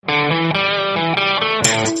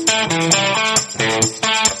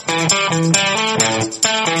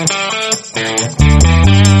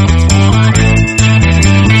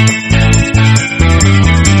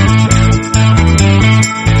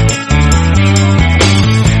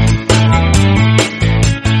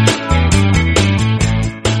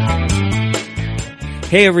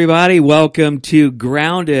Hey everybody, welcome to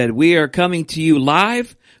Grounded. We are coming to you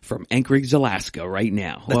live from Anchorage, Alaska right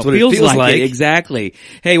now. That's what it feels like. Exactly.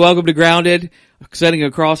 Hey, welcome to Grounded. Sitting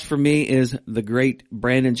across from me is the great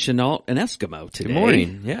Brandon Chenault, an Eskimo today. Good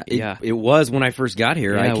morning. Yeah. It was when I first got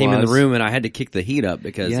here. Yeah, I came in the room and I had to kick the heat up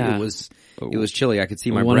because it was chilly. I could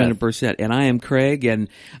see my 100%. breath. And I am Craig, and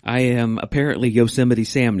I am apparently Yosemite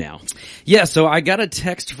Sam now. Yeah, so I got a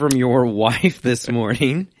text from your wife this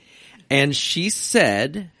morning, and she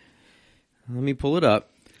said, let me pull it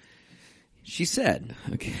up. She said,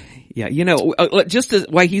 okay. Yeah, just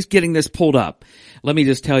while he's getting this pulled up, let me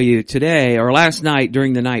just tell you, today or last night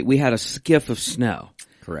during the night, we had a skiff of snow.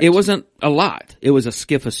 Correct. It wasn't a lot. It was a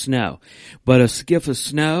skiff of snow. But a skiff of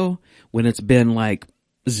snow, when it's been like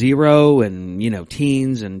 0 and,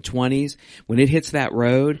 teens and 20s, when it hits that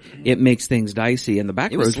road, it makes things dicey. And the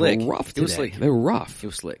back roads were rough today. It was slick. They were rough. It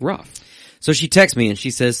was slick. Rough. So she texts me and she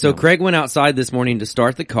says, Craig went outside this morning to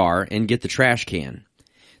start the car and get the trash can.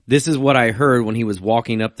 This is what I heard when he was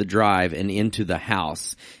walking up the drive and into the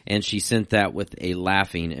house. And she sent that with a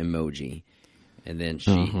laughing emoji. And then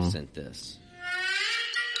she sent this.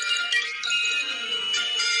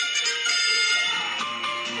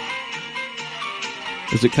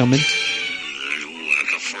 Is it coming?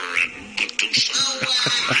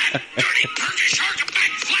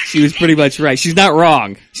 She was pretty much right. She's not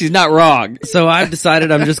wrong. She's not wrong. So I've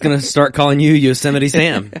decided I'm just going to start calling you Yosemite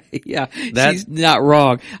Sam. Yeah, she's not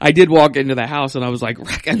wrong. I did walk into the house and I was like,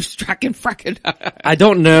 frackin'. I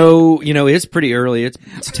don't know, it's pretty early. It's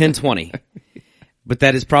 10:20. But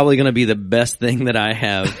that is probably going to be the best thing that I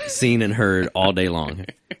have seen and heard all day long.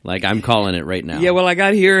 Like, I'm calling it right now. Yeah, well, I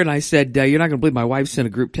got here and I said, you're not going to believe my wife sent a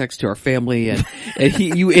group text to our family and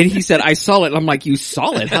he said, I saw it. And I'm like, you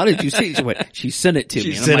saw it? How did you see it? She went, she sent it to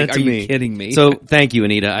me. And I'm like, are you kidding me? So thank you,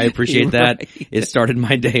 Anita. I appreciate that. Right. It started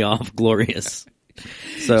my day off glorious.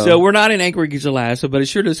 So we're not in Anchorage, Alaska, but it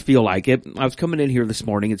sure does feel like it. I was coming in here this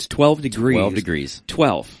morning. It's 12 degrees. 12 degrees.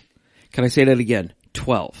 12. Can I say that again?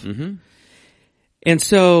 12. Mm-hmm. And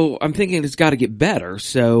so I'm thinking it's got to get better.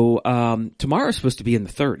 So tomorrow's supposed to be in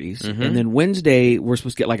the 30s, and then Wednesday we're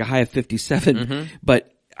supposed to get like a high of 57.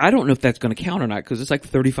 But I don't know if that's going to count or not because it's like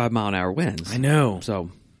 35-mile-an-hour winds. I know.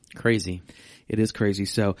 So crazy. It is crazy.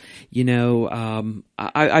 So I'm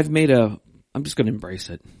just going to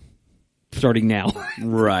embrace it. Starting now.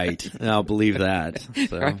 Right. I'll believe that.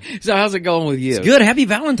 So. Right. So how's it going with you? It's good. Happy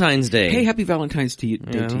Valentine's Day. Hey, happy Valentine's Day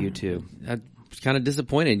to you too. I was kind of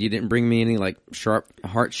disappointed you didn't bring me any like sharp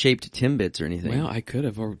heart-shaped Timbits or anything. Well, I could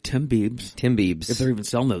have, or Tim Biebs. If they're even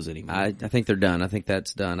selling those anymore. I think they're done. I think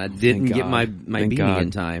that's done. I didn't get my beanie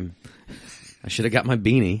in time. I should have got my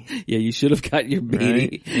beanie. Yeah, you should have got your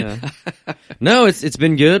beanie. Right? Yeah. No, it's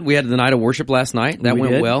been good. We had the night of worship last night. That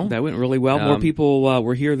went well. That went really well. More people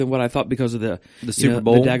were here than what I thought because of the Super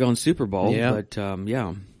Bowl. The daggone Super Bowl. Yeah. But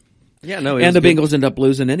yeah. Yeah, no, and the Bengals ended up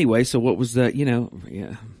losing anyway, so what was the,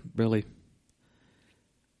 really.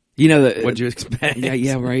 What'd you expect?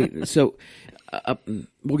 Yeah, right. So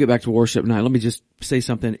we'll get back to worship now. Let me just say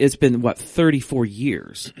something. It's been 34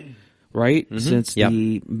 years, right? Since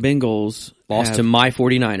the Bengals lost to my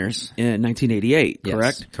 49ers in 1988,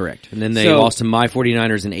 correct? Yes, correct. And then they lost to my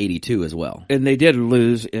 49ers in 82 as well. And they did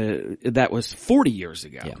lose, that was 40 years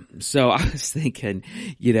ago. Yeah. So I was thinking,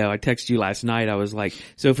 I texted you last night, I was like,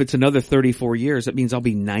 so if it's another 34 years, that means I'll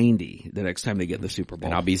be 90 the next time they get in the Super Bowl.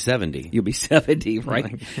 And I'll be 70. You'll be 70,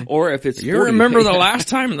 right? Or if it's 40. You remember the last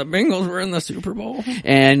time the Bengals were in the Super Bowl?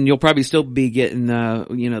 And you'll probably still be getting,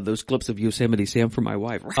 those clips of Yosemite Sam from my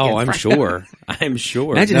wife. Oh, I'm sure. I'm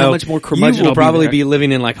sure. Imagine how much more curmudgeon you will probably be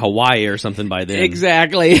living in like Hawaii or something by then.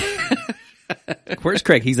 Exactly. Where's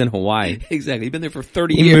Craig? He's in Hawaii. Exactly. He's been there for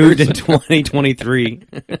 30 years. He moved in 2023.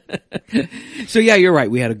 So yeah, you're right.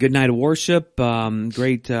 We had a good night of worship.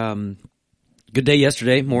 Great. Good day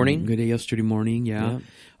yesterday morning. Good day yesterday morning. Yeah.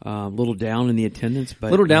 A little down in the attendance, but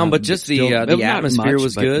but just the atmosphere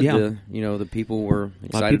was good. Yeah. The people were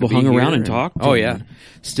excited. A lot of people to be hung here around and talked. Oh yeah.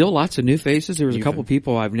 Still lots of new faces. There was a couple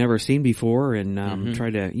people I've never seen before, and try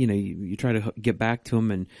to you try to get back to them,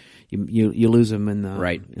 and you lose them in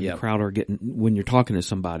the the crowd or getting when you're talking to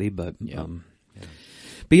somebody, but.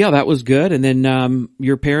 But yeah, that was good. And then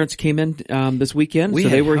your parents came in this weekend, so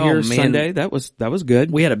they were here Sunday. That was good.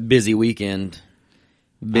 We had a busy weekend.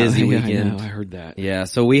 Weekend. I know, I heard that. Yeah,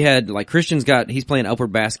 so we had Christian's he's playing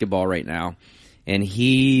upward basketball right now, and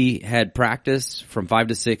he had practice from 5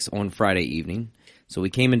 to 6 on Friday evening. So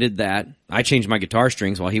we came and did that. I changed my guitar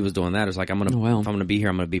strings while he was doing that. I was like, if I'm gonna be here,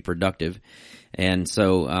 I'm gonna be productive. And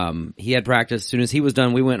so he had practice. As soon as he was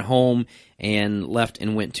done, we went home and left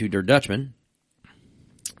and went to Der Dutchman.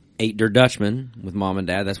 ate Der Dutchman with Mom and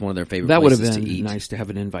Dad. That's one of their favorite that places would have to eat. been nice to have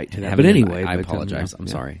an invite to that. But anyway, I apologize. I'm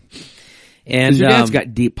yeah. sorry. And your dad's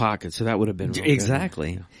got deep pockets, so that would have been real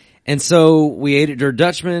exactly. Good. And so we ate at Der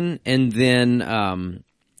Dutchman, and then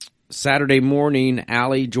Saturday morning,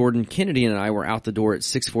 Allie, Jordan, Kennedy, and I were out the door at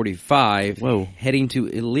 6:45, heading to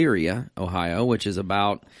Elyria, Ohio, which is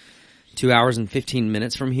about 2 hours and 15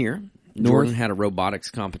 minutes from here. North. Jordan had a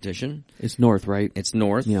robotics competition. It's north, right? It's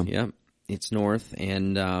north. Yeah. Yep. It's north,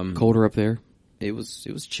 and colder up there. It was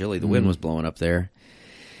chilly. The wind was blowing up there.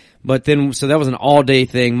 But then, so that was an all-day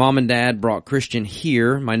thing. Mom and Dad brought Christian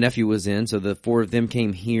here. My nephew was in, so the four of them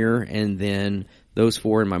came here, and then those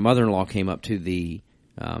four and my mother-in-law came up to the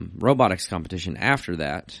robotics competition after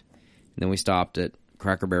that. And then we stopped at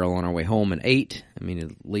Cracker Barrel on our way home and ate. I mean,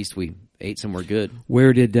 at least we ate somewhere good.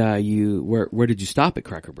 Where did where did you stop at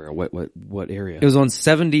Cracker Barrel? What area? It was on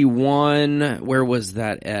 71. Where was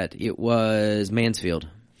that at? It was Mansfield.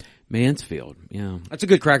 Mansfield, yeah. That's a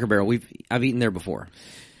good Cracker Barrel. I've eaten there before.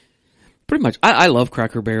 Pretty much. I love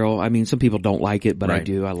Cracker Barrel. I mean, some people don't like it, but right. I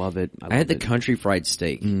do. I love it. I had the country fried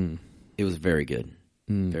steak. It was very good.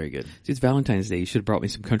 Very good. See, it's Valentine's Day. You should have brought me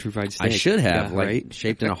some country fried steak. I should have, right?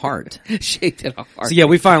 Shaped in a heart. Shaped in a heart. So yeah,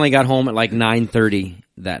 we finally got home at like 9:30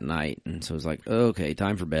 that night, and so it was like, okay,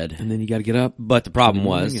 time for bed. And then you got to get up. But the problem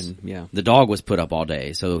was, yeah. the dog was put up all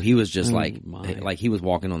day, so he was just like he was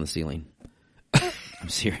walking on the ceiling. I'm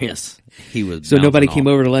serious. He was. So nobody came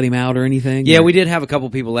over to let him out or anything? Yeah, we did have a couple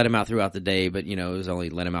people let him out throughout the day, but it was only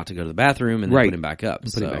let him out to go to the bathroom and then put him back up.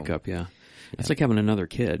 Put him back up, yeah. It's like having another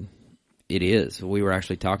kid. It is. We were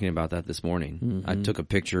actually talking about that this morning. I took a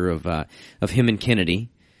picture of him and Kennedy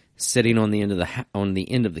sitting on the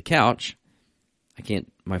end of the couch.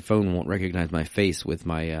 My phone won't recognize my face with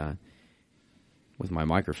my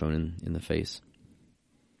microphone in the face.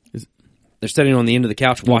 They're sitting on the end of the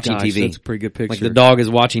couch watching TV. That's a pretty good picture. Like the dog is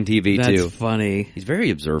watching TV too. That's funny. He's very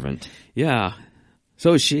observant. Yeah.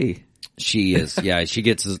 So is she. She is. Yeah, she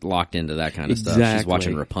gets locked into that kind of stuff. She's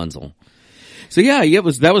watching Rapunzel. So yeah,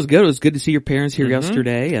 that was good. It was good to see your parents here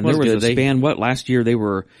yesterday. And there was a span, last year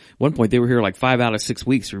one point they were here like 5 out of 6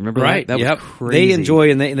 weeks. Remember that? That was crazy. They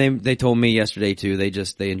enjoy, and they told me yesterday too,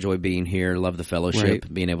 they enjoy being here, love the fellowship,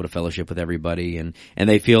 being able to fellowship with everybody, and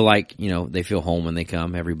they feel like, they feel home when they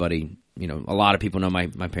come. Everybody, a lot of people know my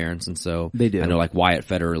parents, and so they do. I know like Wyatt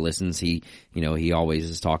Federer listens. He always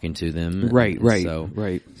is talking to them. Right. So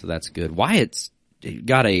that's good. Wyatt's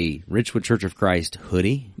got a Richwood Church of Christ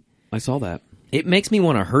hoodie. I saw that. It makes me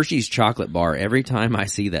want a Hershey's chocolate bar every time I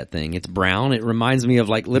see that thing. It's brown. It reminds me of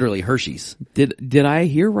like literally Hershey's. Did I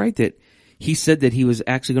hear right that he said that he was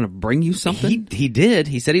actually going to bring you something? He did.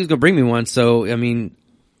 He said he was going to bring me one. So I mean,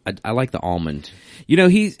 I like the almond.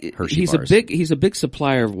 He's a big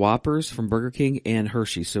supplier of Whoppers from Burger King and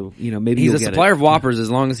Hershey. So maybe he's a supplier of Whoppers as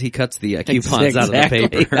long as he cuts the coupons out of the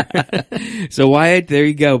paper. So Wyatt, there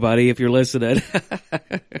you go, buddy. If you're listening.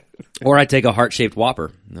 Or I take a heart-shaped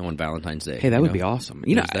Whopper on Valentine's Day. Hey, that would be awesome.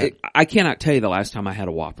 I cannot tell you the last time I had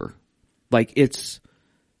a Whopper. Like, it's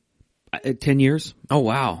 10 years. Oh,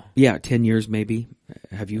 wow. Yeah, 10 years maybe.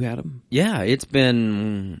 Have you had them? Yeah, it's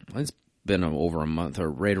been over a month, or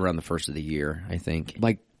right around the first of the year, I think.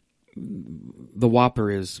 Like, the Whopper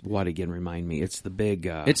is what again? Remind me. It's the big.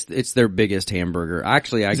 It's their biggest hamburger.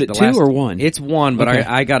 Actually, is it two or one? It's one, but okay.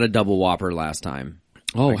 I got a double Whopper last time.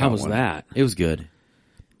 Oh, how was that? It was good.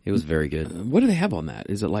 It was very good. What do they have on that?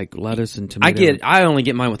 Is it like lettuce and tomato? I only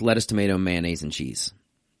get mine with lettuce, tomato, mayonnaise, and cheese.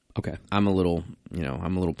 Okay. I'm a little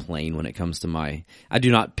plain when it comes to I do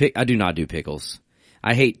not do pickles.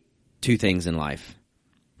 I hate 2 things in life.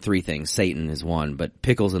 3 things. Satan is one, but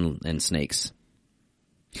pickles and snakes.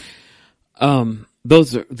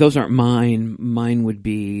 Those aren't mine. Mine would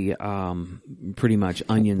be pretty much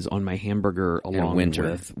onions on my hamburger along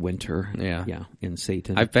with winter. Yeah, and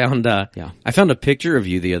Satan. I found a picture of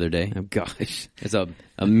you the other day. Oh gosh, it's a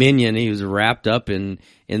minion. He was wrapped up in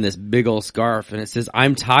this big old scarf, and it says,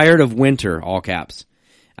 "I'm tired of winter," all caps.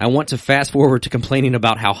 I want to fast forward to complaining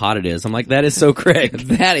about how hot it is. I'm like, that is so Craig.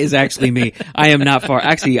 That is actually me. I am not far.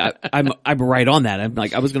 Actually, I'm right on that. I'm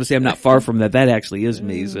like, I was going to say I'm not far from that. That actually is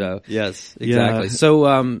me. So yes, exactly. Yeah.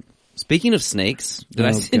 So, speaking of snakes, did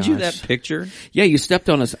I send you that picture? Yeah, you stepped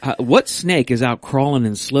on us. What snake is out crawling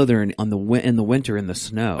and slithering in the winter in the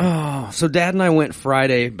snow? Oh, so Dad and I went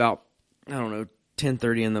Friday about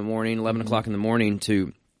 10:30 in the morning, 11 o'clock in the morning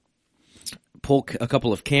to pull a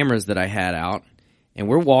couple of cameras that I had out. And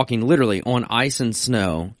we're walking literally on ice and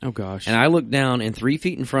snow. Oh, gosh. And I look down, and 3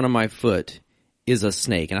 feet in front of my foot is a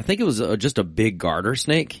snake. And I think it was just a big garter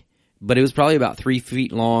snake, but it was probably about 3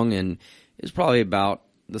 feet long, and it was probably about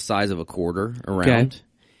the size of a quarter around. Okay.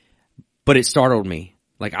 But it startled me.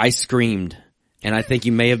 Like I screamed. And I think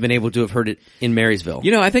you may have been able to have heard it in Marysville. You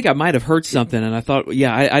know, I think I might have heard something, and I thought,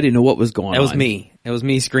 I didn't know what was going on. That was me. It was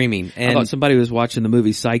me screaming. And I thought somebody was watching the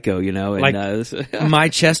movie Psycho, you know. And, like, my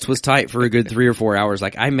chest was tight for a good 3 or 4 hours.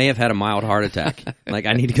 Like, I may have had a mild heart attack. Like,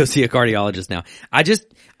 I need to go see a cardiologist now.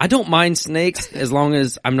 I don't mind snakes as long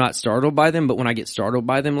as I'm not startled by them, but when I get startled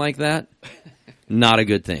by them like that, not a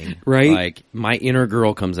good thing. Right? Like, my inner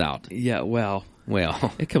girl comes out. Yeah, well,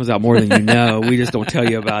 it comes out more than you know. We just don't tell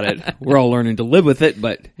you about it. We're all learning to live with it,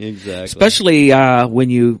 but exactly. Especially when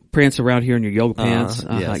you prance around here in your yoga pants.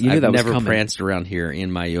 Yes, you knew I've that was never coming. pranced around here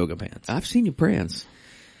in my yoga pants. I've seen you prance.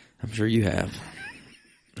 I'm sure you have.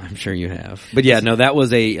 But yeah, no, that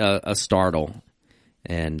was a startle,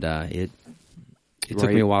 and it took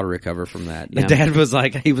me a while to recover from that. Yeah. Dad was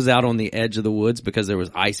like, he was out on the edge of the woods because there was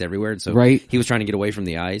ice everywhere, and so he was trying to get away from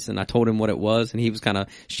the ice, and I told him what it was, and he was kind of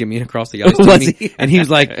shimmying across the ice to me, and he was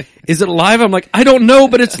like, is it alive? I'm like, I don't know,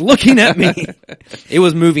 but it's looking at me. It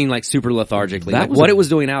was moving like super lethargically. Like, what it was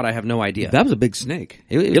doing out, I have no idea. That was a big snake.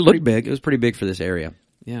 It looked big. It was pretty big for this area.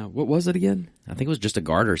 Yeah. What was it again? I think it was just a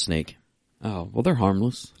garter snake. Oh, well, they're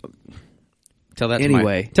harmless. Tell that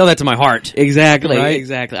to my heart. Exactly. Right?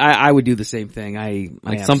 Exactly. I would do the same thing.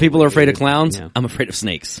 Some people are afraid of clowns. Yeah. I'm afraid of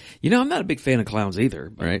snakes. You know, I'm not a big fan of clowns either.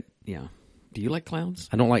 But, right? Yeah. Do you like clowns?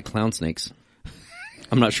 I don't like clown snakes.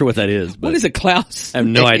 I'm not sure what that is. But what is a clown snake? I have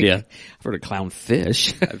no idea. I've heard of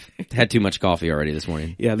clownfish. I've had too much coffee already this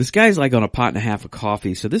morning. Yeah, this guy's like on a pot and a half of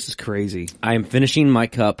coffee, so this is crazy. I am finishing my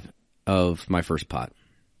cup of my first pot.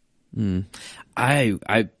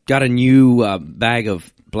 I got a new bag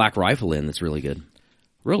of Black Rifle in that's really good.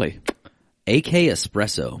 Really? AK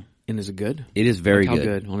Espresso. And is it good? It is very how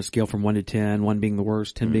good. On a scale from 1 to 10, 1 being the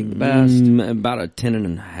worst, 10 being the best? About a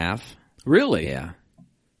 10.5. Really? Yeah.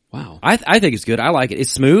 Wow. I think it's good. I like it.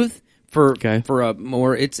 It's smooth for a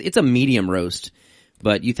more, it's a medium roast,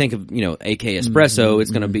 but you think of, AK Espresso,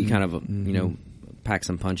 it's going to be kind of, pack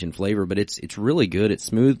some punch and flavor, but it's really good. It's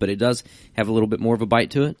smooth, but it does have a little bit more of a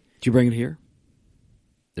bite to it. Did you bring it here?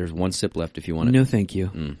 There's one sip left if you want it. No, thank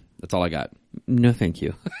you. That's all I got. No, thank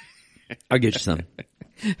you. I'll get you some.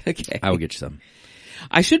 Okay. I will get you some.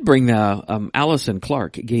 I should bring the, Allison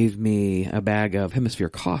Clark gave me a bag of Hemisphere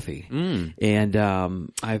coffee. And,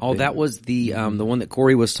 that was the one that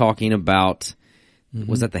Corey was talking about.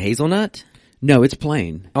 Was that the hazelnut? No, it's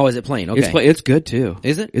plain. Oh, is it plain? Okay. It's good too.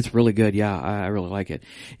 Is it? It's really good. Yeah, I really like it.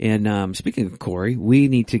 And, speaking of Corey, we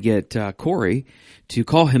need to get, Corey to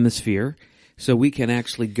call Hemisphere so we can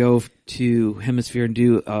actually go to Hemisphere and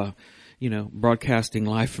do, broadcasting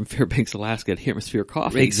live from Fairbanks, Alaska at Hemisphere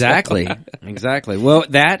Coffee. Exactly. Exactly. Well,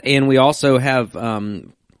 that, and we also have,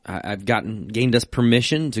 I've gained us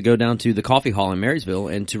permission to go down to the coffee hall in Marysville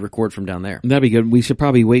and to record from down there. That'd be good. We should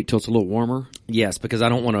probably wait till it's a little warmer. Yes, because I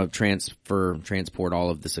don't want to transport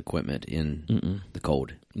all of this equipment in the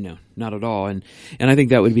cold. No, not at all. And I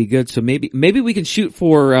think that would be good. So maybe we can shoot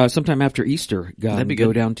for, sometime after Easter. That'd be go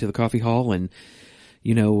good. down to the coffee hall and,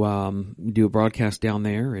 do a broadcast down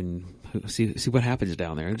there and see what happens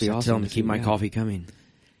down there. It'd be awesome. Tell them to keep my coffee coming.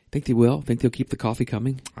 Think they will? Think they'll keep the coffee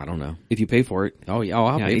coming? I don't know. If you pay for it. Oh, yeah.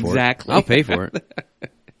 I'll pay for it. Exactly. I'll pay for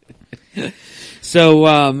it. So,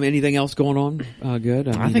 anything else going on? Good.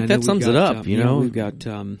 I think that sums it up. We've got,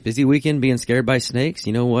 busy weekend being scared by snakes.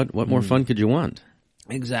 You know what? What more fun could you want?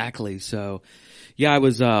 Exactly. So, yeah, I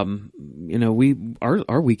was, our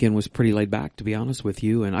weekend was pretty laid back, to be honest with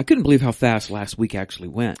you. And I couldn't believe how fast last week actually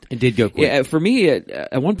went. It did go quick. Yeah, for me,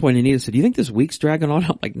 at one point, Anita said, do you think this week's dragging on?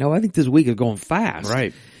 I'm like, no, I think this week is going fast.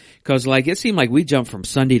 Right. Cause it seemed like we jumped from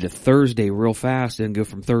Sunday to Thursday real fast and go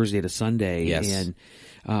from Thursday to Sunday. Yes. And,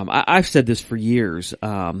 I've said this for years.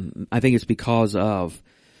 I think it's because of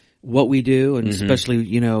what we do, and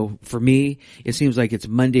especially, for me, it seems like it's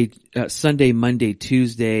Sunday, Monday,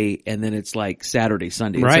 Tuesday, and then it's like Saturday,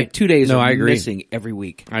 Sunday. It's right. like 2 days I agree. missing every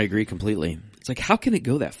week. I agree completely. It's like, how can it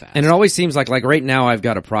go that fast? And it always seems like right now I've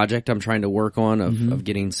got a project I'm trying to work on of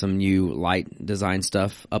getting some new light design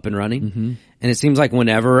stuff up and running. And it seems like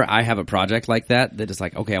whenever I have a project like that it's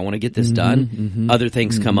like, okay, I want to get this done. Other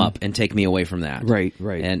things come up and take me away from that. Right.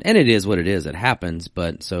 And it is what it is. It happens.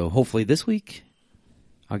 But so hopefully this week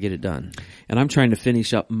I'll get it done. And I'm trying to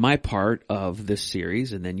finish up my part of this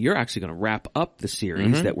series, and then you're actually going to wrap up the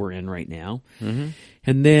series that we're in right now. And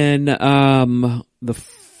then the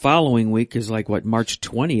following week is March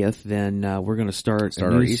 20th, then we're going to start a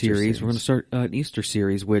new series. We're going to start an Easter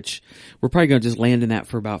series, which we're probably going to just land in that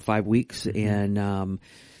for about 5 weeks, and then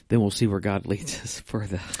we'll see where God leads us for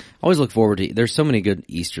the... I always look forward to... There's so many good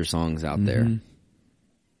Easter songs out there.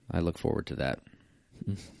 I look forward to that.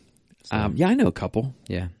 Yeah, I know a couple.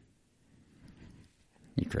 Yeah.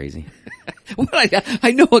 You're crazy. Well,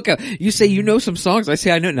 I know. You say you know some songs. I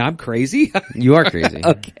say I know. Now I'm crazy. You are crazy.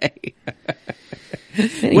 Okay.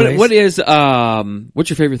 What is what's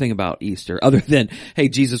your favorite thing about Easter other than, hey,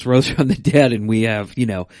 Jesus rose from the dead and we have,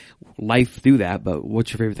 life through that, but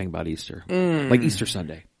what's your favorite thing about Easter? Like Easter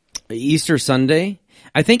Sunday. Easter Sunday?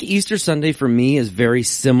 I think Easter Sunday for me is very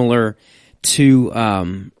similar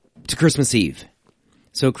to Christmas Eve.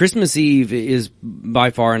 So Christmas Eve is by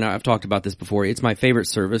far, and I've talked about this before, it's my favorite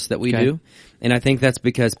service that we do. And I think that's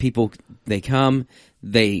because people, they come,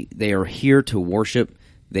 they are here to worship.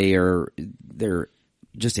 They're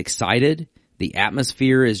just excited. The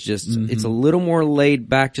atmosphere is just, it's a little more laid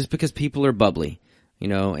back just because people are bubbly,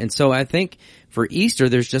 and so I think for Easter,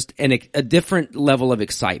 there's just a different level of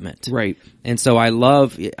excitement. Right. And so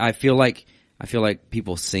I feel like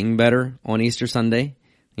people sing better on Easter Sunday.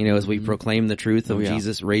 As we proclaim the truth of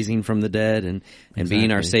Jesus raising from the dead and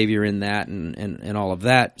being our Savior in that and all of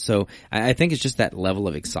that. So I think it's just that level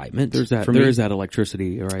of excitement. There is that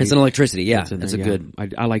electricity, right? It's an electricity, yeah. It's a good.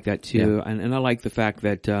 I like that too. Yeah. And I like the fact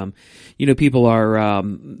that, people are,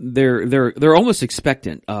 they're almost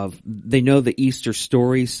expectant of, they know the Easter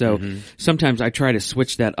story. So sometimes I try to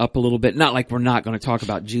switch that up a little bit. Not like we're not going to talk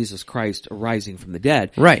about Jesus Christ rising from the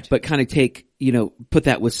dead. Right. But kind of take, put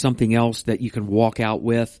that with something else that you can walk out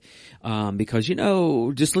with. Because,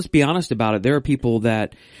 just let's be honest about it. There are people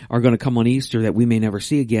that are going to come on Easter that we may never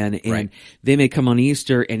see again. And they may come on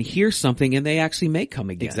Easter and hear something and they actually may come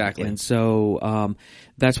again. Exactly. And so,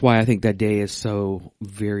 that's why I think that day is so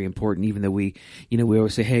very important, even though we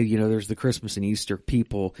always say, hey, there's the Christmas and Easter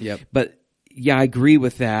people. Yep. But yeah, I agree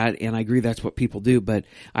with that, and I agree that's what people do, but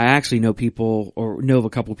I actually know of a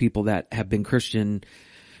couple people that have been Christian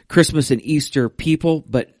Christmas and Easter people,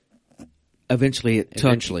 but eventually it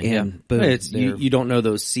took, and boom. You don't know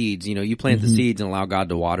those seeds. You plant the seeds and allow God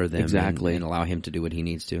to water them. Exactly. And allow Him to do what He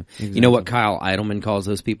needs to. Exactly. You know what Kyle Idleman calls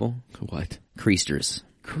those people? What? Creasters.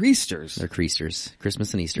 Creasters? They're creasters.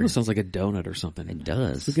 Christmas and Easter. It sounds like a donut or something. It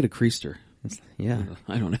does. Look at a creaster. Yeah.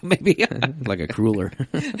 I don't know, maybe. Like a cruller.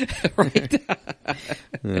 Right.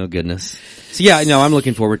 Oh, goodness. So yeah, no, I'm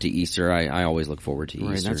looking forward to Easter. I always look forward to Easter.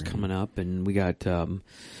 Right, that's coming up, and we got, and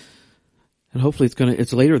hopefully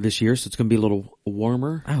it's later this year, so it's going to be a little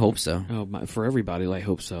warmer. I hope so. Oh, for everybody, I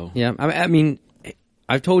hope so. Yeah, I mean,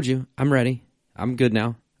 I've told you, I'm ready. I'm good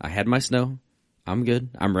now. I had my snow. I'm good.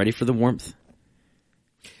 I'm ready for the warmth.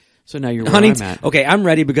 So now you're where I'm at. Okay, I'm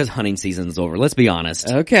ready because hunting season's over. Let's be honest.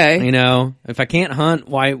 Okay. If I can't hunt,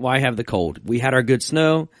 why have the cold? We had our good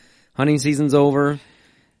snow. Hunting season's over.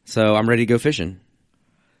 So I'm ready to go fishing.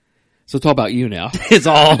 So it's all about you now. It's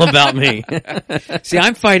all about me. See,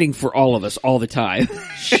 I'm fighting for all of us all the time.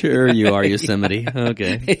 Sure you are, Yosemite.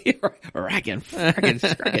 Okay. Ragging.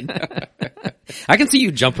 I can see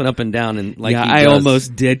you jumping up and down and like. Yeah, I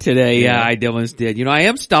almost did today. Yeah, I almost did. I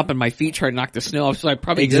am stomping my feet trying to knock the snow off, so I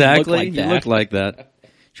probably didn't look like that. You look like that. You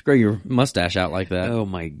should grow your mustache out like that. Oh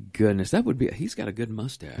my goodness, he's got a good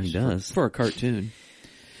mustache. He does for a cartoon.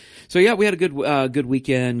 So yeah, we had a good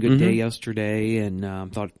weekend, good day yesterday,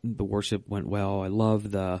 and thought the worship went well. I love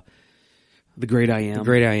the Great I Am. The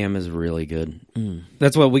Great I Am is really good.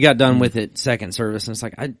 That's what we got done with it second service, and it's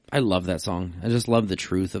like I love that song. I just love the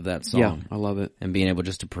truth of that song. Yeah, I love it, and being able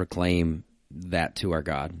just to proclaim that to our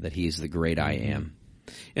God, that He's the Great I Am.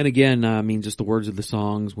 And again, just the words of the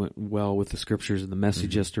songs went well with the scriptures and the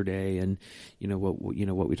message yesterday, and what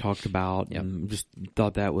we talked about, and just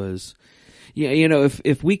thought that was. Yeah,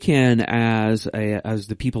 if we can, as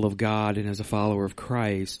the people of God and as a follower of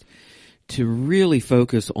Christ, to really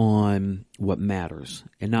focus on what matters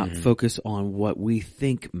and not focus on what we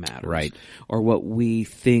think matters, right, or what we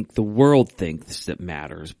think the world thinks that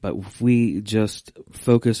matters, but if we just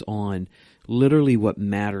focus on literally what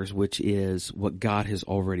matters, which is what God has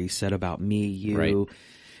already said about me, you,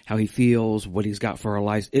 how He feels, what He's got for our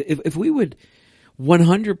lives. If we would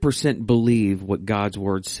 100% believe what God's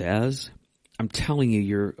Word says, I'm telling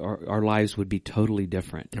you, our lives would be totally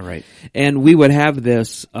different. Right. And we would have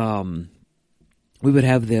this, realm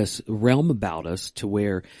about us to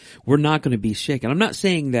where we're not going to be shaken. I'm not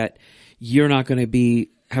saying that you're not going to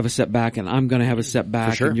have a setback and I'm going to have a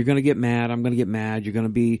setback, and you're going to get mad. I'm going to get mad. You're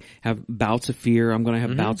going to have bouts of fear. I'm going to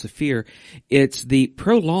have bouts of fear. It's the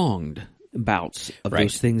prolonged bouts of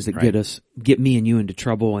those things that get me and you into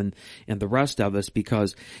trouble and the rest of us,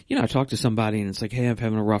 because, I talk to somebody and it's like, hey, I'm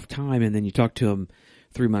having a rough time. And then you talk to them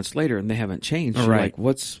 3 months later and they haven't changed. You're like,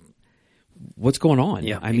 what's going on?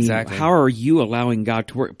 Yeah, I mean, how are you allowing God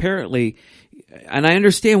to work? Apparently, and I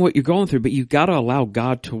understand what you're going through, but you got to allow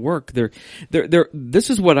God to work. This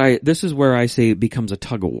is where I say it becomes a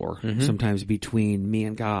tug of war sometimes between me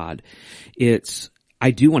and God.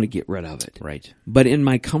 I do want to get rid of it. Right. But in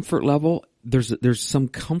my comfort level, there's some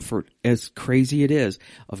comfort, as crazy it is,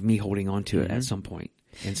 of me holding on to it at some point.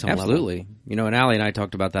 In some Absolutely. level. You know, and Allie and I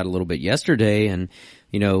talked about that a little bit yesterday, and,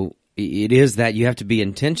 you know, it is that you have to be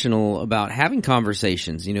intentional about having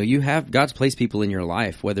conversations. You know, God's placed people in your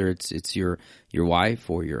life, whether it's your wife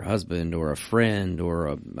or your husband or a friend or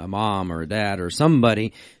a mom or a dad or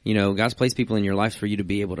somebody. You know, God's placed people in your life for you to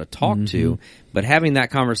be able to talk to, but having that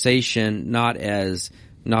conversation not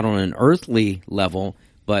on an earthly level,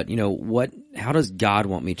 but, you know, how does God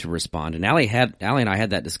want me to respond? And Allie and I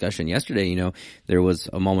had that discussion yesterday. You know, there was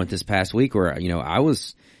a moment this past week where, you know, I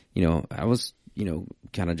was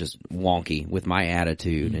kind of just wonky with my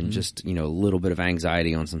attitude and just, you know, a little bit of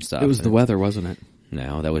anxiety on some stuff. It was the weather, wasn't it?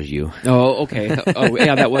 No, that was you. Oh, okay. Oh,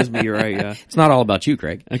 yeah, that was me. You're right. Yeah. It's not all about you,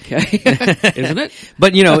 Craig. Okay. Isn't it?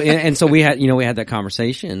 But, you know, and so we had that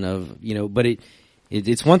conversation of, you know, but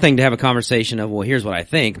it's one thing to have a conversation of, well, here's what I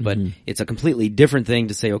think, but it's a completely different thing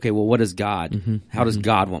to say, okay, well, what is God? How does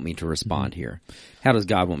God want me to respond here? How does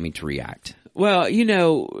God want me to react? Well, you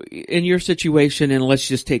know, in your situation, and let's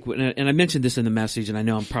just take, and I mentioned this in the message, and I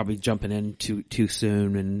know I'm probably jumping in too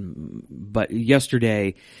soon, but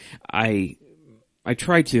yesterday I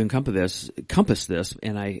tried to encompass this,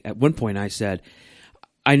 and at one point I said,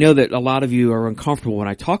 I know that a lot of you are uncomfortable when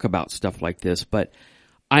I talk about stuff like this, but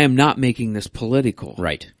I am not making this political.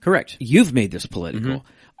 Right. Correct. You've made this political.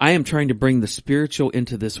 I am trying to bring the spiritual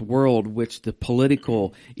into this world, which the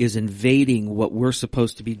political is invading what we're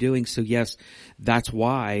supposed to be doing. So yes, that's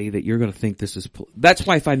why that you're going to think this is, that's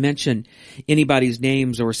why if I mention anybody's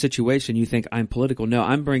names or a situation, you think I'm political. No,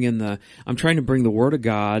 I'm trying to bring the Word of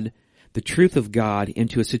God, the truth of God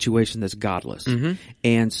into a situation that's godless.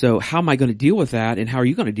 And so how am I going to deal with that? And how are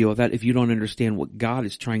you going to deal with that if you don't understand what God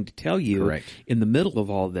is trying to tell you in the middle of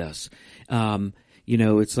all this? You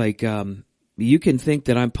know, it's like, you can think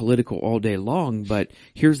that I'm political all day long, but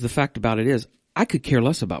here's the fact about it is I could care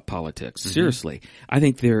less about politics. Seriously. I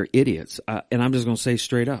think they're idiots. And I'm just going to say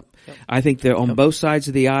straight up. I think they're on both sides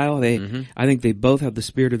of the aisle. I think they both have the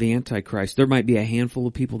spirit of the Antichrist. There might be a handful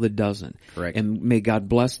of people that doesn't. Correct. And may God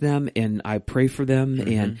bless them, and I pray for them,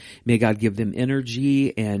 and may God give them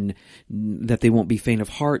energy, and that they won't be faint of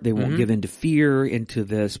heart. They won't give in to fear, into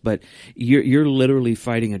this. But you're literally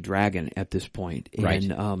fighting a dragon at this point.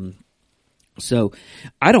 And, so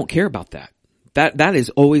I don't care about that. That is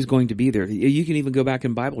always going to be there. You can even go back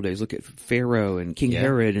in Bible days, look at Pharaoh and King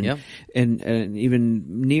Herod and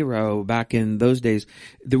even Nero back in those days.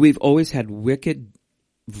 We've always had wicked,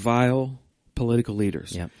 vile political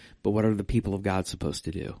leaders. But what are the people of God supposed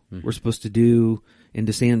to do? We're supposed to do and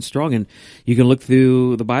to stand strong. And you can look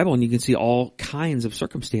through the Bible and you can see all kinds of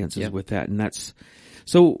circumstances with that. And that's,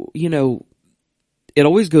 so, you know, it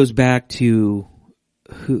always goes back to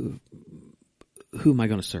who am I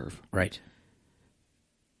going to serve? Right.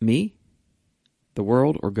 Me, the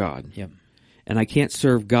world, or God? And I can't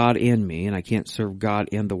serve God and me, and I can't serve God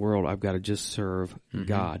and the world. I've got to just serve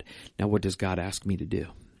God. Now, what does God ask me to do?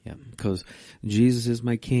 Because Jesus is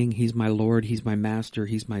my King. He's my Lord. He's my Master.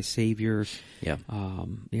 He's my Savior.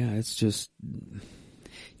 It's just...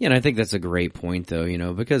 Yeah, and I think that's a great point, though, you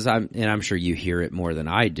know, because I'm sure you hear it more than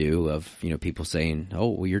I do of, you know, people saying, "Oh,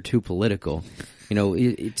 well, you're too political." You know,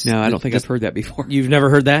 I don't think I've heard that before. You've never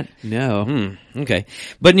heard that? No. Okay.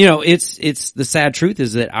 But, you know, it's the sad truth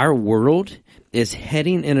is that our world is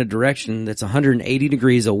heading in a direction that's 180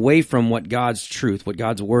 degrees away from what God's truth, what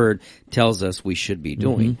God's word tells us we should be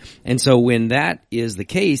doing. And so when that is the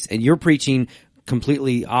case and you're preaching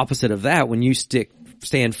completely opposite of that, when you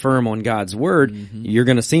stand firm on God's word, you're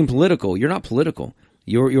going to seem political. You're not political.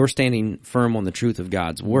 You're standing firm on the truth of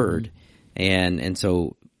God's word. And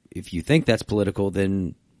so if you think that's political,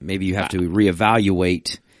 then maybe you have to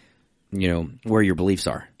reevaluate, you know, where your beliefs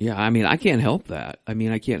are. Yeah, I mean, I can't help that. I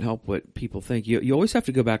mean, I can't help what people think. You always have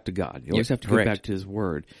to go back to God. You always have to go back to His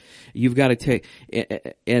word. You've got to take,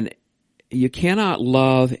 and you cannot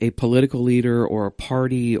love a political leader or a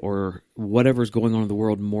party or whatever's going on in the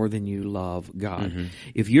world more than you love God.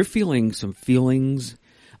 If you're feeling some feelings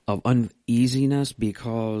of uneasiness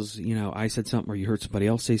because, you know, I said something or you heard somebody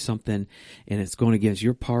else say something and it's going against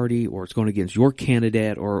your party or it's going against your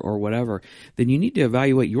candidate or whatever, then you need to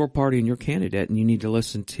evaluate your party and your candidate, and you need to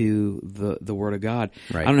listen to the Word of God.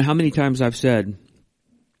 I don't know how many times I've said,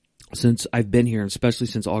 since I've been here, and especially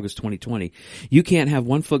since August 2020, you can't have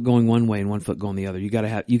one foot going one way and one foot going the other. You got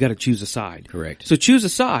to choose a side. Correct. So choose a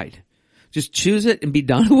side. Just choose it and be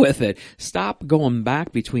done with it. Stop going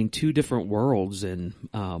back between two different worlds and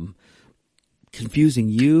confusing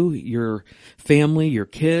you, your family, your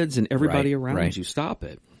kids, and everybody around you. Stop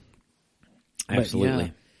it.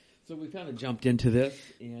 Absolutely. So we kind of jumped into this,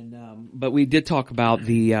 but we did talk about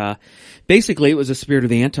basically it was a spirit of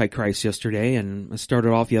the Antichrist yesterday, and I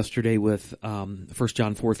started off yesterday with 1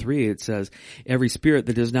 John 4:3. It says, every spirit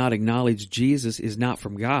that does not acknowledge Jesus is not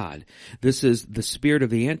from God. This is the spirit of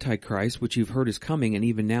the Antichrist, which you've heard is coming, and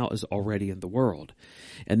even now is already in the world.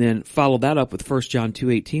 And then follow that up with 1 John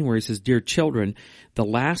 2:18, where he says, dear children, the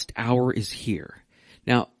last hour is here.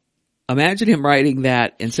 Now, imagine him writing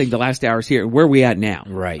that and saying the last hour is here. Where are we at now?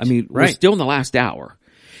 Right. I mean, we're still in the last hour.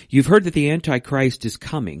 You've heard that the Antichrist is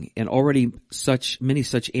coming, and already many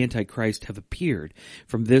such Antichrists have appeared.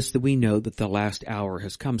 From this that we know that the last hour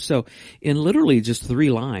has come. So in literally just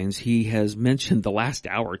 3 lines, he has mentioned the last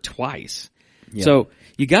hour twice. Yep. So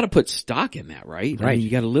you got to put stock in that, right? Right. I mean, you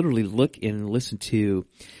got to literally look and listen to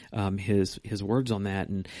his words on that.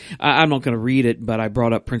 And I'm not going to read it, but I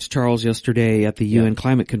brought up Prince Charles yesterday at the UN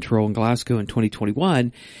Climate Control in Glasgow in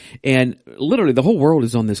 2021, and literally the whole world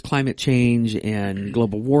is on this climate change and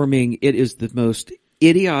global warming. It is the most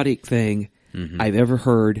idiotic thing I've ever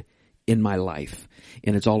heard in my life.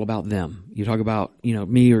 And it's all about them. You talk about,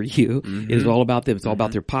 me or you. It is all about them. It's all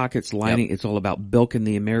about their pockets lining. Yep. It's all about bilking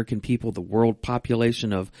the American people, the world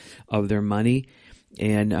population of their money.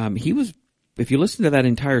 And, if you listen to that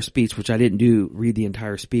entire speech, which I didn't read the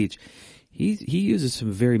entire speech, he uses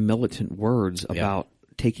some very militant words about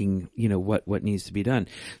taking, what needs to be done.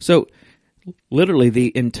 So, literally,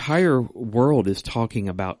 the entire world is talking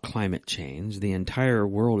about climate change. The entire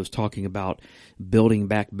world is talking about building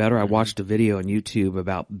back better. I watched a video on YouTube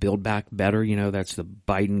about Build Back Better. That's the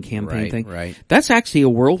Biden campaign thing. Right. That's actually a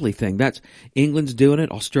worldly thing. That's England's doing it.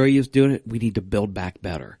 Australia's doing it. We need to build back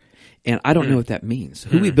better. And I don't know what that means.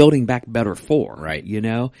 Who are we building back better for? Right.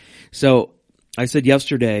 So I said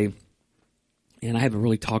yesterday, and I haven't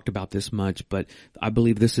really talked about this much, but I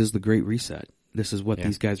believe this is the Great Reset. This is what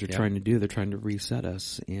these guys are trying to do. They're trying to reset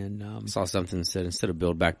us. And I saw something that said, instead of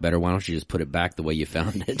build back better, why don't you just put it back the way you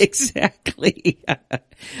found it? Exactly.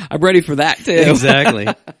 I'm ready for that too. Exactly.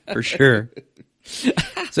 For sure.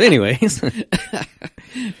 So anyways,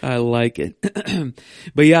 I like it.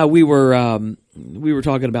 But yeah, we were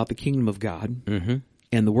talking about the kingdom of God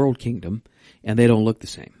and the world kingdom, and they don't look the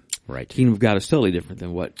same. Right. The kingdom of God is totally different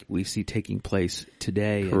than what we see taking place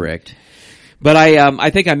today. Correct. But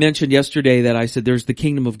I think I mentioned yesterday that I said there's the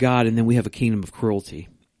kingdom of God, and then we have a kingdom of cruelty.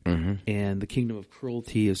 And the kingdom of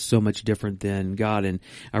cruelty is so much different than God. And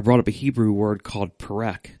I brought up a Hebrew word called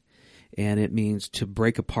perek, and it means to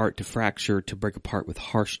break apart, to fracture, to break apart with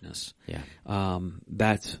harshness. Yeah.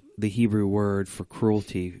 That's the Hebrew word for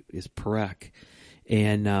cruelty is perek.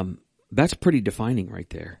 And that's pretty defining right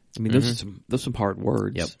there. I mean, those are some hard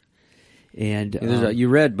words. Yep. And you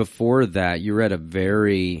read before that, a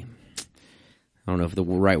very, I don't know if the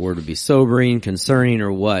right word would be sobering, concerning,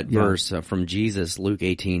 or what, verse from Jesus, Luke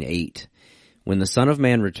 18:8. When the Son of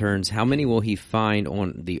Man returns, how many will he find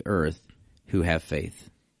on the earth who have faith?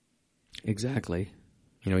 Exactly.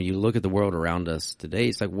 You look at the world around us today,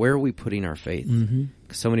 it's like, where are we putting our faith?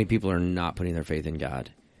 Because so many people are not putting their faith in God.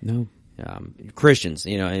 No. Christians,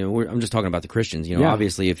 and I'm just talking about the Christians.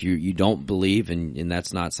 Obviously, if you don't believe, and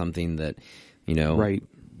that's not something that, right.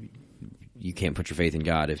 You can't put your faith in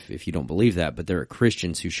God if you don't believe that. But there are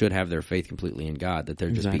Christians who should have their faith completely in God, that they're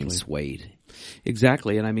just being swayed.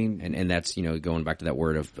 Exactly, and I mean, and that's going back to that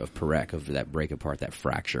word of perek, of that break apart, that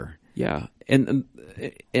fracture. Yeah, and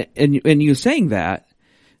you saying that,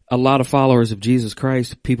 a lot of followers of Jesus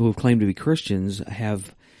Christ, people who claim to be Christians,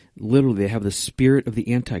 have the spirit of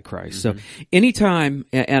the Antichrist. So anytime,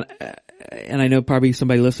 and I know probably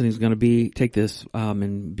somebody listening is going to take this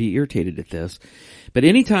and be irritated at this, but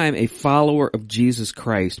anytime a follower of Jesus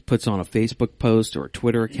Christ puts on a Facebook post or a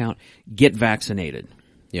Twitter account, get vaccinated.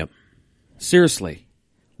 Yep. Seriously,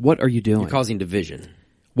 what are you doing? You're causing division.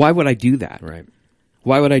 Why would I do that? Right.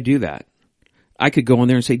 Why would I do that? I could go in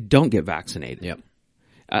there and say, don't get vaccinated. Yep.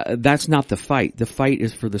 That's not the fight. The fight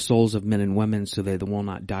is for the souls of men and women so they will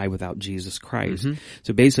not die without Jesus Christ.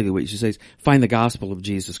 So basically what you should say is find the gospel of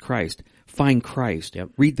Jesus Christ. Find Christ.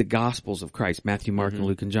 Yep. Read the gospels of Christ, Matthew, Mark, and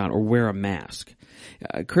Luke, and John, or wear a mask.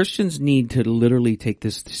 Christians need to literally take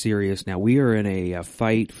this serious now. We are in a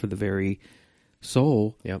fight for the very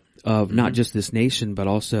soul of not just this nation, but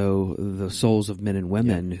also the souls of men and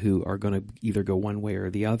women who are going to either go one way or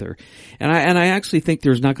the other. And I actually think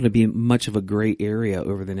there's not going to be much of a gray area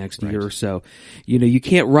over the next year or so. You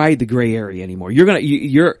can't ride the gray area anymore.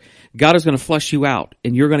 God is going to flush you out,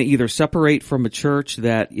 and you're going to either separate from a church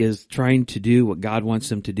that is trying to do what God wants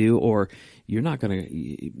them to do, or you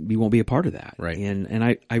won't be a part of that. Right. And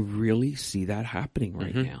I really see that happening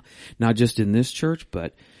right now. Not just in this church,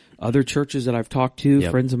 but other churches that I've talked to,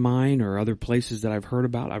 friends of mine, or other places that I've heard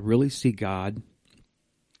about, I really see God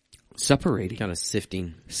separating. Kind of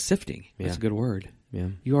sifting. Sifting. That's a good word. Yeah.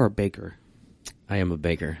 You are a baker. I am a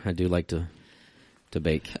baker. I do like to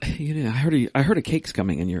bake. I heard a cake's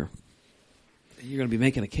coming, and you're going to be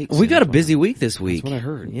making a cake. We got a busy week this week. That's what I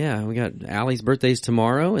heard. Yeah, we got Allie's birthday's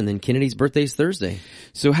tomorrow, and then Kennedy's birthday's Thursday.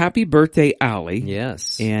 So happy birthday, Allie.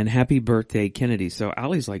 Yes. And happy birthday, Kennedy. So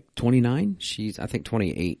Allie's like 29? She's, I think,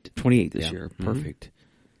 28. 28 this year. Perfect.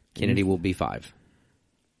 Kennedy will be 5.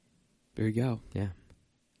 There you go. Yeah.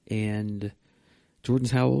 And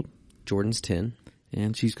Jordan's how old? Jordan's 10.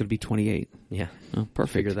 And she's going to be 28. Yeah. Oh,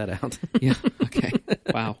 perfect. Figure that out. Yeah. Okay.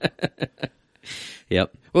 Wow.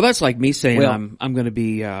 Yep. Well, that's like me saying I'm going to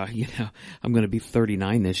be, I'm going to be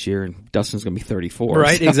 39 this year, and Dustin's going to be 34.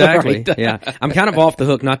 Right. So, exactly. right. Yeah. I'm kind of off the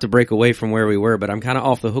hook, not to break away from where we were, but I'm kind of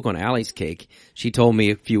off the hook on Allie's cake. She told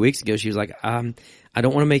me a few weeks ago, she was like, I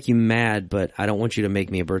don't want to make you mad, but I don't want you to make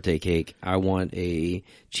me a birthday cake. I want a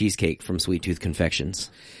cheesecake from Sweet Tooth Confections.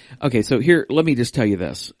 Okay. So here, let me just tell you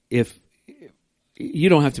this. If you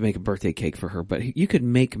don't have to make a birthday cake for her, but you could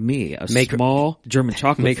make me a small German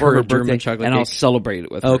chocolate for her birthday, and I'll celebrate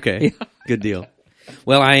it with her. Okay. Good deal.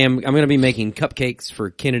 Well, I'm going to be making cupcakes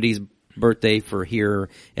for Kennedy's birthday for here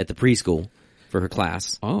at the preschool for her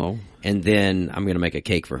class. Oh. And then I'm going to make a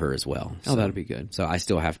cake for her as well. Oh, that'll be good. So I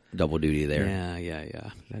still have double duty there. Yeah.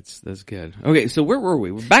 That's good. Okay, so where were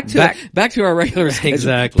we? We're back to our regular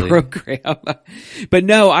exactly program. But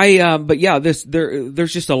no, but yeah, there's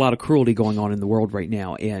just a lot of cruelty going on in the world right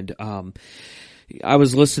now, and I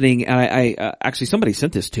was listening, and I actually somebody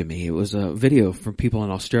sent this to me. It was a video from people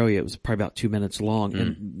in Australia. It was probably about 2 minutes long,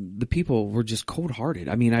 and the people were just cold-hearted.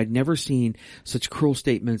 I mean, I'd never seen such cruel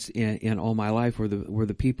statements in all my life, where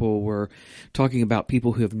the people were talking about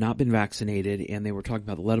people who have not been vaccinated, and they were talking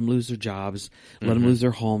about let them lose their jobs, let them lose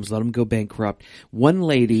their homes, let them go bankrupt. One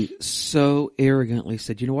lady so arrogantly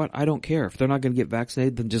said, "You know what? I don't care if they're not going to get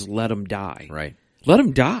vaccinated. Then just let them die. Right? Let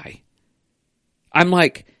them die." I'm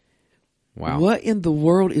like, wow. What in the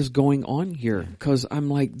world is going on here? Because I'm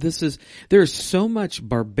like, there's so much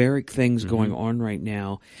barbaric things going on right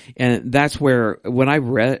now. And that's where, when I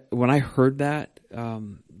heard that,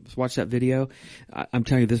 watch that video, I'm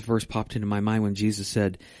telling you, this verse popped into my mind when Jesus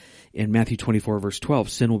said in Matthew 24 verse 12,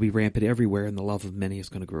 sin will be rampant everywhere and the love of many is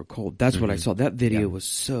going to grow cold. That's what I saw. That video was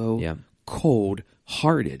so cold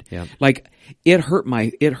hearted. Yeah. Like, it hurt.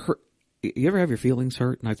 You ever have your feelings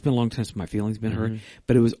hurt? Now, it's been a long time since my feelings been hurt,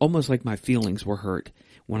 but it was almost like my feelings were hurt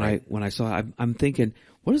when I saw it. I'm thinking,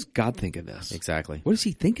 what does God think of this? Exactly. What does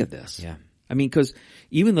he think of this? Yeah. I mean, because